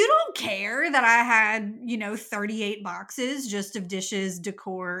 you don't care that I had, 38 boxes just of dishes,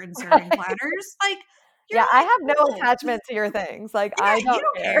 decor, and serving Right. platters. Like, you're Yeah, I like, have no cool. attachment to your things. Like, Yeah, I you don't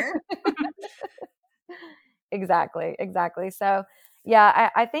don't care. care. Exactly. So, yeah,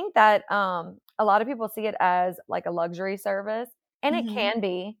 I think that a lot of people see it as like a luxury service, and it Mhm. can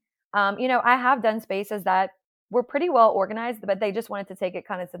be. I have done spaces that were pretty well organized, but they just wanted to take it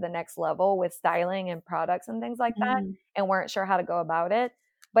kind of to the next level with styling and products and things like that, Mhm. and weren't sure how to go about it.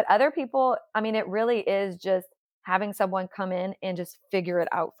 But other people, I mean, it really is just having someone come in and just figure it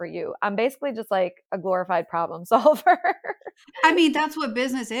out for you. I'm basically just like a glorified problem solver. I mean, that's what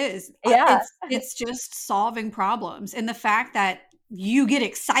business is. Yeah. It's just solving problems. And the fact that you get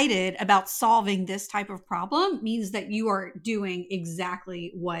excited about solving this type of problem means that you are doing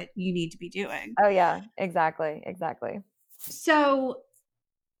exactly what you need to be doing. Oh yeah, exactly. So,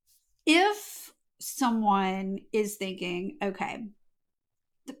 if someone is thinking, okay,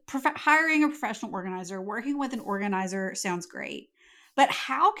 hiring a professional organizer, working with an organizer sounds great, but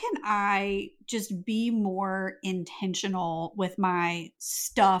how can I just be more intentional with my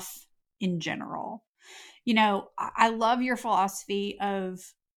stuff in general? I love your philosophy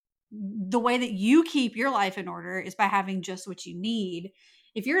of the way that you keep your life in order is by having just what you need.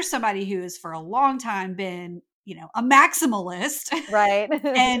 If you're somebody who has for a long time been, a maximalist Right.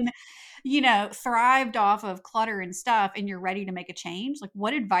 and thrived off of clutter and stuff, and you're ready to make a change, like,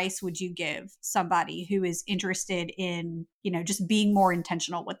 what advice would you give somebody who is interested in, just being more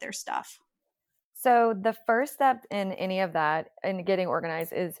intentional with their stuff? So the first step in any of that and getting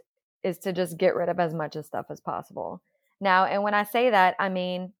organized is to just get rid of as much of stuff as possible. Now, and when I say that, I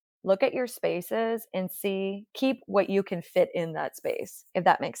mean, look at your spaces and keep what you can fit in that space, if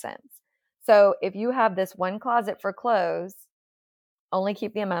that makes sense. So if you have this one closet for clothes, only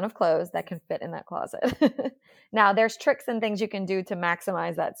keep the amount of clothes that can fit in that closet. Now, there's tricks and things you can do to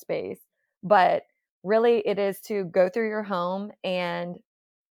maximize that space, but really it is to go through your home and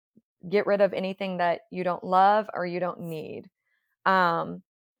get rid of anything that you don't love or you don't need, and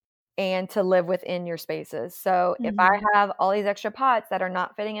to live within your spaces. So if I Mhm. have all these extra pots that are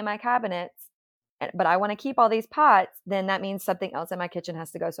not fitting in my cabinets, but I want to keep all these pots, then that means something else in my kitchen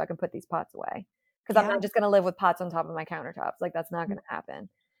has to go so I can put these pots away. Because I'm Yeah. not just going to live with pots on top of my countertops. Like, that's not going to happen.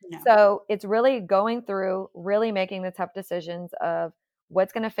 No. So it's really going through, really making the tough decisions of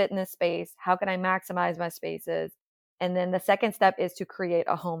what's going to fit in this space. How can I maximize my spaces? And then the second step is to create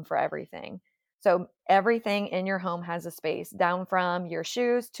a home for everything. So everything in your home has a space, down from your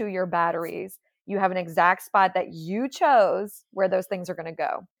shoes to your batteries. You have an exact spot that you chose where those things are going to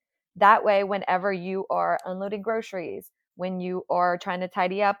go. That way, whenever you are unloading groceries, when you are trying to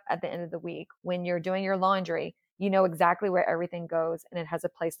tidy up at the end of the week, when you're doing your laundry, you know exactly where everything goes and it has a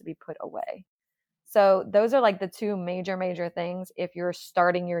place to be put away. So those are like the two major things if you're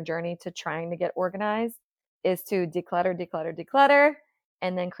starting your journey to trying to get organized, is to declutter,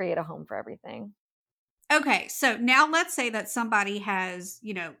 and then create a home for everything. Okay, so now let's say that somebody has,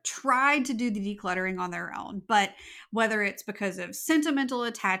 tried to do the decluttering on their own, but whether it's because of sentimental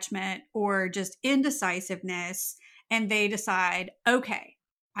attachment or just indecisiveness, and they decide, okay,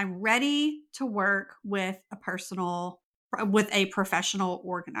 I'm ready to work with a professional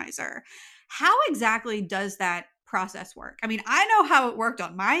organizer. How exactly does that process work? I mean, I know how it worked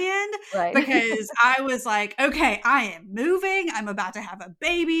on my end Right. because I was like, okay, I am moving. I'm about to have a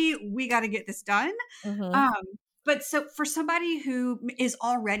baby. We got to get this done. Mm-hmm. Um, but so for somebody who is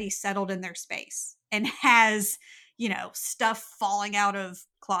already settled in their space and has, stuff falling out of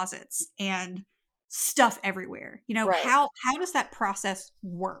closets and stuff everywhere, Right. how does that process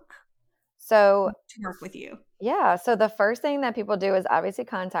work So to work with you? yeah. So the first thing that people do is obviously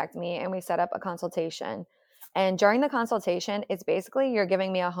contact me and we set up a consultation. And during the consultation, it's basically you're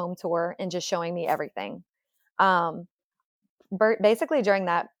giving me a home tour and just showing me everything. Um, Basically during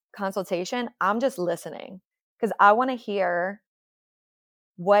that consultation, I'm just listening because I want to hear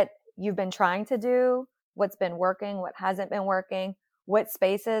what you've been trying to do, what's been working, what hasn't been working, what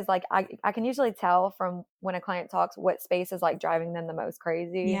spaces, like I can usually tell from when a client talks what space is like driving them the most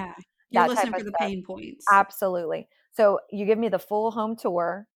crazy. Yeah. You're That type listening of for the stuff. pain points. Absolutely. So you give me the full home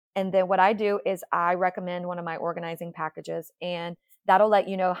tour. And then what I do is I recommend one of my organizing packages, and that'll let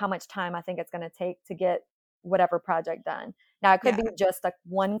you know how much time I think it's going to take to get whatever project done. Now, it could be just like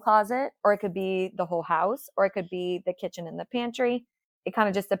one closet, or it could be the whole house, or it could be the kitchen and the pantry. It kind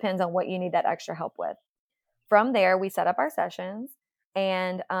of just depends on what you need that extra help with. From there, we set up our sessions,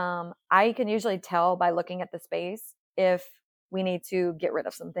 and I can usually tell by looking at the space if we need to get rid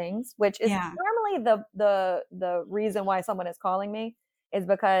of some things, which is normally the reason why someone is calling me, is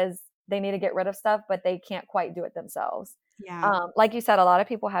because they need to get rid of stuff, but they can't quite do it themselves. Yeah. Like you said, a lot of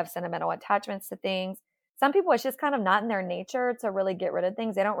people have sentimental attachments to things. Some people, it's just kind of not in their nature to really get rid of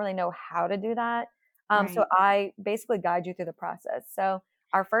things. They don't really know how to do that. So I basically guide you through the process. So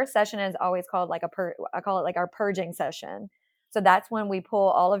our first session is always called like I call it like our purging session. So that's when we pull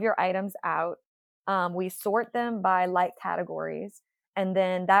all of your items out. We sort them by like categories. And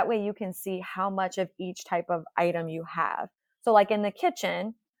then that way you can see how much of each type of item you have. So like in the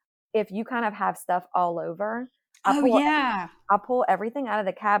kitchen, if you kind of have stuff all over, I pull everything out of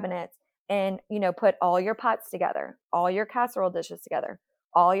the cabinets and, put all your pots together, all your casserole dishes together,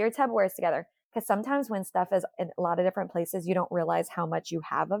 all your Tupperwares together. Because sometimes when stuff is in a lot of different places, you don't realize how much you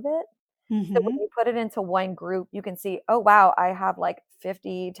have of it. Mm-hmm. So when you put it into one group, you can see, oh, wow, I have like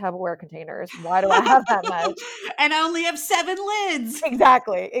 50 Tupperware containers. Why do I have that much? And I only have 7 lids.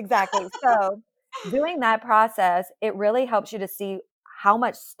 Exactly. So doing that process, it really helps you to see how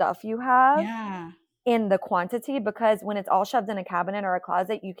much stuff you have in the quantity, because when it's all shoved in a cabinet or a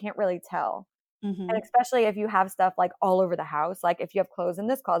closet, you can't really tell. Mm-hmm. And especially if you have stuff like all over the house, like if you have clothes in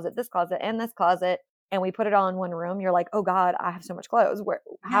this closet, and this closet, and we put it all in one room, you're like, oh God, I have so much clothes.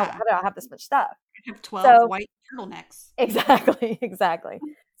 How do I have this much stuff? I have 12 white turtlenecks. Exactly.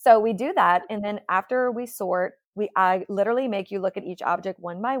 So we do that. And then after we sort, I literally make you look at each object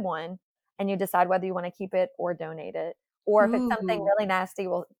one by one, and you decide whether you want to keep it or donate it. Or if it's something really nasty,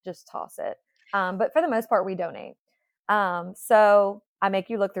 we'll just toss it. But for the most part, we donate. So I make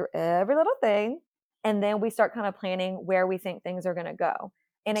you look through every little thing, and then we start kind of planning where we think things are going to go.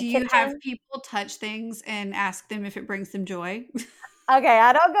 Do you have people touch things and ask them if it brings them joy? Okay,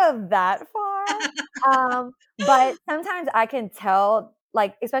 I don't go that far. But sometimes I can tell,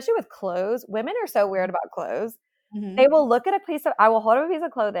 like, especially with clothes, women are so weird about clothes. Mm-hmm. They will look at I will hold up a piece of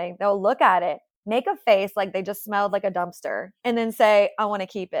clothing. They'll look at it, make a face like they just smelled like a dumpster, and then say, I want to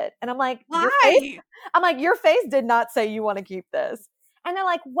keep it. And I'm like, why? Your face did not say you want to keep this. And they're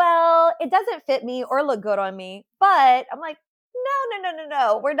like, well, it doesn't fit me or look good on me. But I'm like,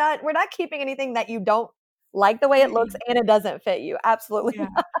 no. We're not keeping anything that you don't like the way it looks and it doesn't fit you. Absolutely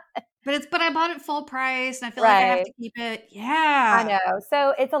not. But I bought it full price and I feel like I have to keep it. Yeah. I know.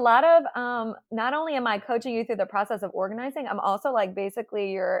 So it's a lot of, not only am I coaching you through the process of organizing, I'm also like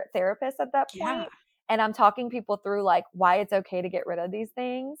basically your therapist at that point. Yeah. And I'm talking people through like why it's okay to get rid of these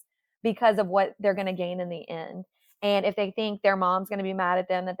things because of what they're going to gain in the end. And if they think their mom's going to be mad at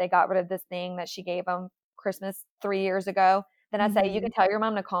them that they got rid of this thing that she gave them Christmas 3 years ago, then I say, you can tell your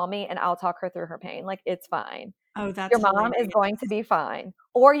mom to call me and I'll talk her through her pain. Like, it's fine. Oh, that's your mom is going to be fine.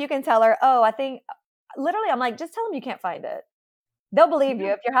 Or you can tell her, oh, I think literally I'm like, just tell them you can't find it. They'll believe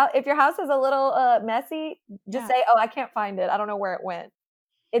you. If your house is a little messy, just say, oh, I can't find it. I don't know where it went.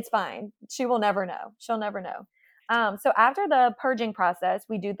 It's fine. She will never know. She'll never know. So after the purging process,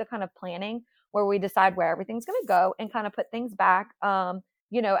 we do the kind of planning where we decide where everything's going to go and kind of put things back,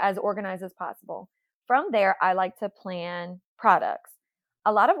 as organized as possible. From there, I like to plan products.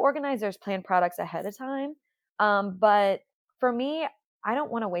 A lot of organizers plan products ahead of time. But for me, I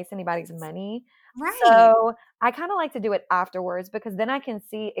don't want to waste anybody's money. Right. So I kind of like to do it afterwards because then I can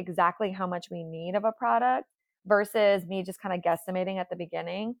see exactly how much we need of a product versus me just kind of guesstimating at the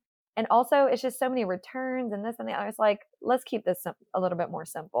beginning. And also it's just so many returns and this and that. I was like, let's keep this a little bit more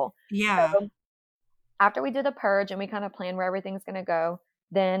simple. Yeah. So after we do the purge and we kind of plan where everything's going to go,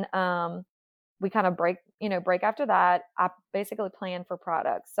 then, we kind of break after that. I basically plan for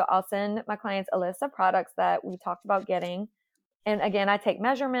products. So I'll send my clients a list of products that we talked about getting. And again, I take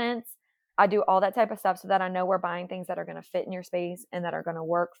measurements. I do all that type of stuff so that I know we're buying things that are going to fit in your space and that are going to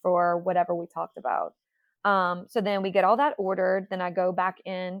work for whatever we talked about. So then we get all that ordered. Then I go back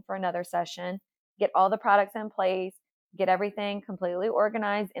in for another session, get all the products in place, get everything completely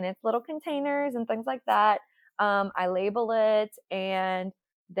organized in its little containers and things like that. I label it, and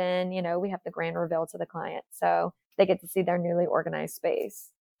then, we have the grand reveal to the client. So they get to see their newly organized space.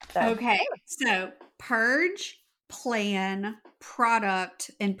 So. Okay. So purge, plan,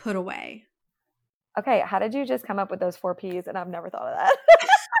 product, and put away. Okay, how did you just come up with those 4 Ps? And I've never thought of that.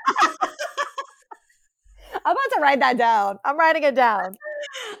 I'm about to write that down. I'm writing it down.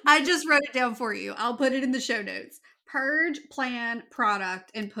 I just wrote it down for you. I'll put it in the show notes. Purge, plan,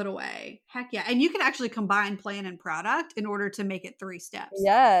 product, and put away. Heck yeah. And you can actually combine plan and product in order to make it 3 steps.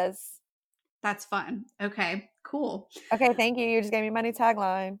 Yes. That's fun. Okay, cool. Okay, thank you. You just gave me my new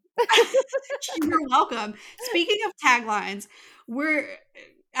tagline. You're welcome. Speaking of taglines,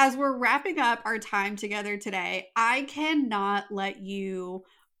 as we're wrapping up our time together today, I cannot let you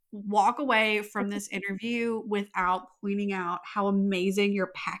walk away from this interview without pointing out how amazing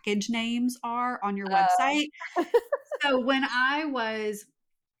your package names are on your website. So when I was,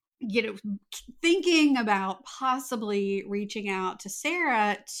 thinking about possibly reaching out to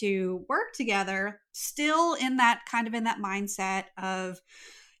Sarah to work together, still in that mindset of,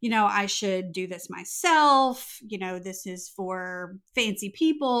 I should do this myself. This is for fancy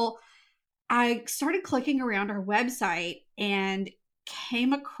people. I started clicking around her website and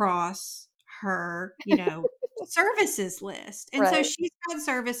came across her, services list. And so she's got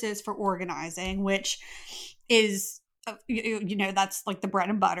services for organizing, which is, that's like the bread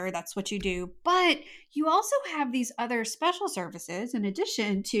and butter. That's what you do. But you also have these other special services in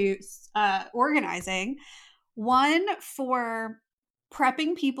addition to organizing. One for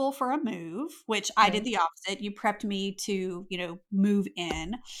prepping people for a move, which I did the opposite. You prepped me to, move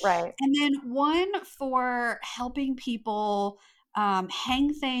in. Right. And then one for helping people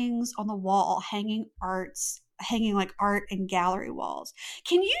hang things on the wall, hanging like art and gallery walls.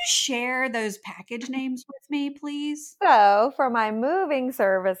 Can you share those package names with me, please? So for my moving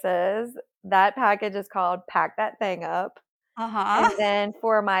services, that package is called Pack That Thing Up. And then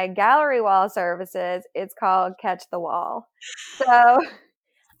for my gallery wall services, it's called Catch the Wall. So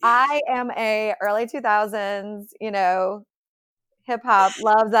I am a early 2000s, hip hop,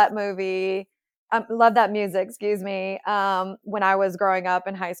 love that movie. Love that music, excuse me, when I was growing up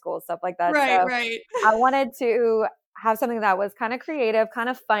in high school, stuff like that. Right. I wanted to have something that was kind of creative, kind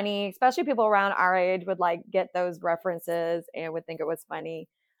of funny, especially people around our age would like get those references and would think it was funny.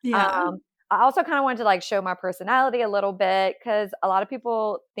 Yeah. I also kind of wanted to like show my personality a little bit because a lot of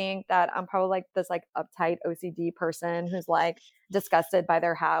people think that I'm probably like this like uptight OCD person who's like disgusted by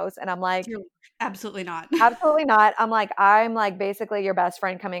their house. And I'm like, you're absolutely not. Absolutely not. I'm like basically your best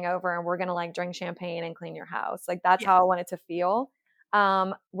friend coming over and we're going to like drink champagne and clean your house. Like that's how I want it to feel.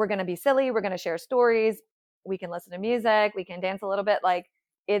 We're going to be silly. We're going to share stories. We can listen to music. We can dance a little bit. Like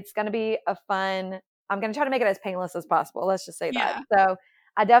it's going to be I'm going to try to make it as painless as possible. Let's just say that. So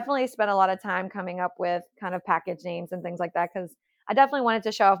I definitely spent a lot of time coming up with kind of package names and things like that because I definitely wanted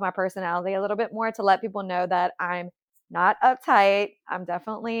to show off my personality a little bit more to let people know that I'm not uptight. I'm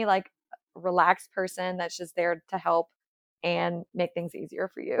definitely like a relaxed person that's just there to help and make things easier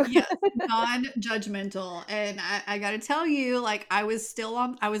for you. Yes, non-judgmental. And I got to tell you, like I was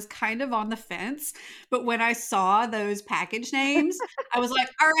kind of on the fence, but when I saw those package names, I was like,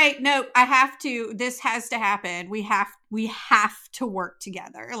 all right, no, this has to happen. We have to work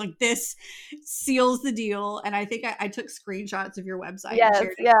together. Like this seals the deal. And I think I took screenshots of your website. Yes,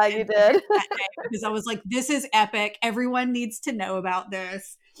 yeah, you did. Because I was like, this is epic. Everyone needs to know about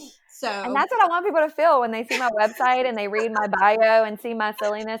this. So, and that's what I want people to feel when they see my website and they read my bio and see my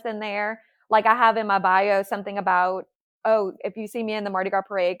silliness in there. Like I have in my bio something about, if you see me in the Mardi Gras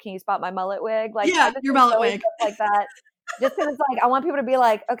parade, can you spot my mullet wig? Like your mullet wig, like that. Just because it's like I want people to be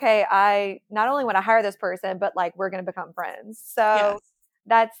like, okay, I not only want to hire this person, but like we're going to become friends. So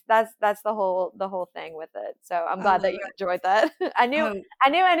that's the whole thing with it. So I'm glad that you enjoyed that. I knew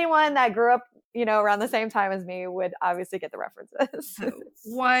anyone that grew up, around the same time as me would obviously get the references.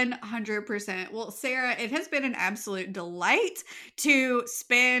 100%. Well, Sarah, it has been an absolute delight to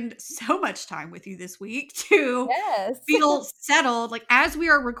spend so much time with you this week to feel settled. Like as we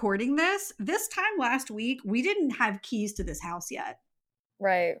are recording this time last week, we didn't have keys to this house yet.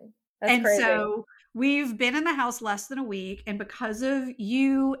 Right. That's crazy. So we've been in the house less than a week. And because of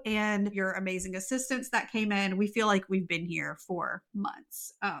you and your amazing assistants that came in, we feel like we've been here for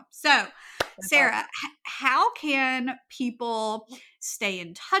months. So Sarah, how can people stay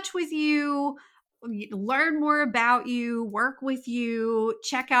in touch with you, learn more about you, work with you,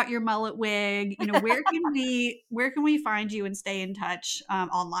 check out your mullet wig? Where can we find you and stay in touch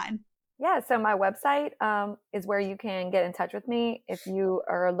online? Yeah, so my website is where you can get in touch with me if you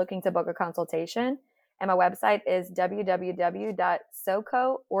are looking to book a consultation. And my website is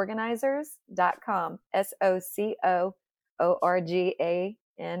www.socoorganizers.com.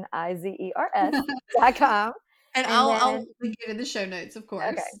 SOCOORGANIZERS.com. And I'll link it in the show notes, of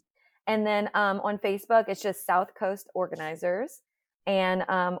course. Okay. And then on Facebook, it's just South Coast Organizers. And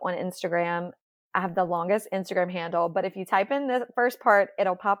on Instagram, I have the longest Instagram handle, but if you type in the first part,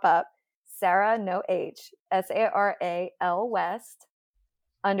 it'll pop up. Sarah, no H, SARAL West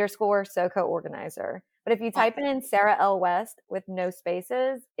 _ SoCo organizer. But if you type in Sarah L. West with no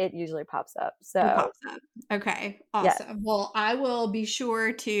spaces, it usually pops up. So it pops up. Okay. Awesome. Yes. Well, I will be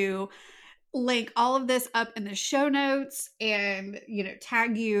sure to link all of this up in the show notes and,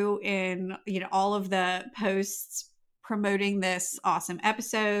 tag you in, all of the posts promoting this awesome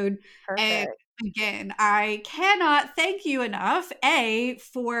episode. Perfect. And again, I cannot thank you enough,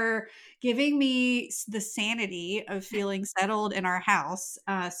 for giving me the sanity of feeling settled in our house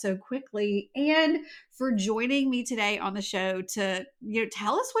so quickly, and for joining me today on the show to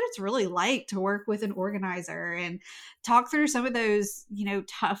tell us what it's really like to work with an organizer and talk through some of those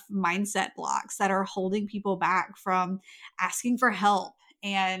tough mindset blocks that are holding people back from asking for help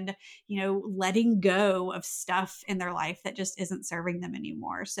and letting go of stuff in their life that just isn't serving them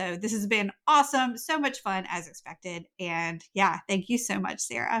anymore. So this has been awesome, so much fun as expected, and thank you so much,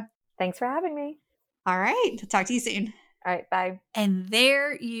 Sarah. Thanks for having me. All right, talk to you soon. All right, bye. And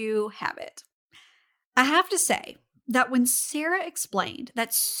there you have it. I have to say that when Sarah explained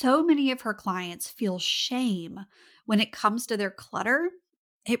that so many of her clients feel shame when it comes to their clutter,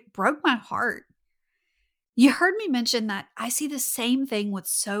 it broke my heart. You heard me mention that I see the same thing with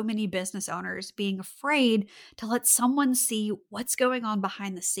so many business owners being afraid to let someone see what's going on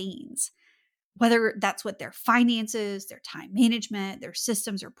behind the scenes, whether that's with their finances, their time management, their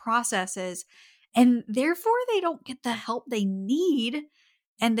systems or processes, and therefore they don't get the help they need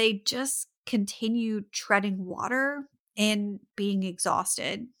and they just continue treading water and being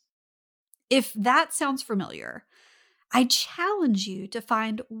exhausted. If that sounds familiar, I challenge you to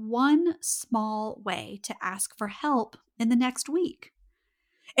find one small way to ask for help in the next week.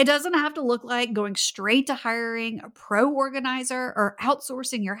 It doesn't have to look like going straight to hiring a pro organizer or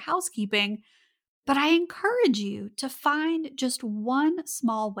outsourcing your housekeeping, but I encourage you to find just one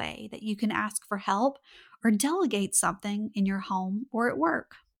small way that you can ask for help or delegate something in your home or at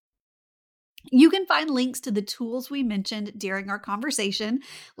work. You can find links to the tools we mentioned during our conversation,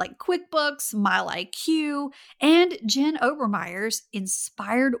 like QuickBooks, MileIQ, and Jen Obermeyer's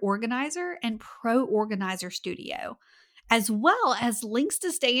Inspired Organizer and Pro Organizer Studio, as well as links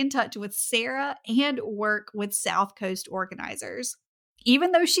to stay in touch with Sarah and work with South Coast Organizers.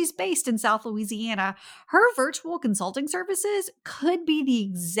 Even though she's based in South Louisiana, her virtual consulting services could be the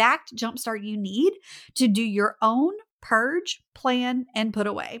exact jumpstart you need to do your own purge, plan, and put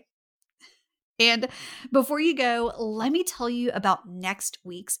away. And before you go, let me tell you about next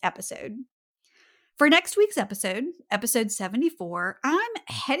week's episode. For next week's episode, episode 74, I'm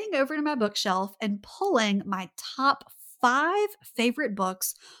heading over to my bookshelf and pulling my top 5 favorite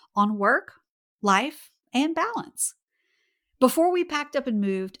books on work, life, and balance. Before we packed up and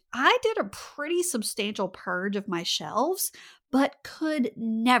moved, I did a pretty substantial purge of my shelves, but could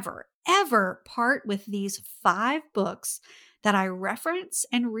never, ever part with these 5 books that I reference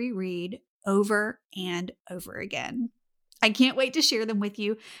and reread over and over again. I can't wait to share them with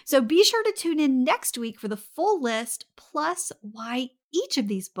you, so be sure to tune in next week for the full list, plus why each of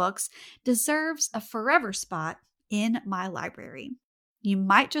these books deserves a forever spot in my library. You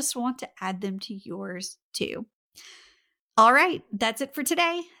might just want to add them to yours too. All right, that's it for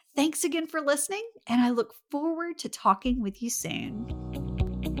today. Thanks again for listening, and I look forward to talking with you soon.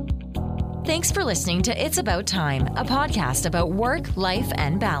 Thanks for listening to It's About Time, a podcast about work, life,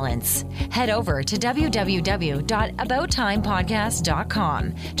 and balance. Head over to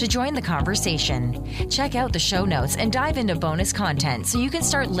www.abouttimepodcast.com to join the conversation. Check out the show notes and dive into bonus content so you can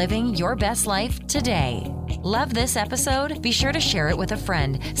start living your best life today. Love this episode? Be sure to share it with a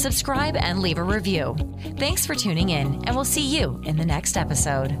friend, subscribe, and leave a review. Thanks for tuning in, and we'll see you in the next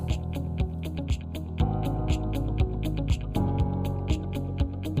episode.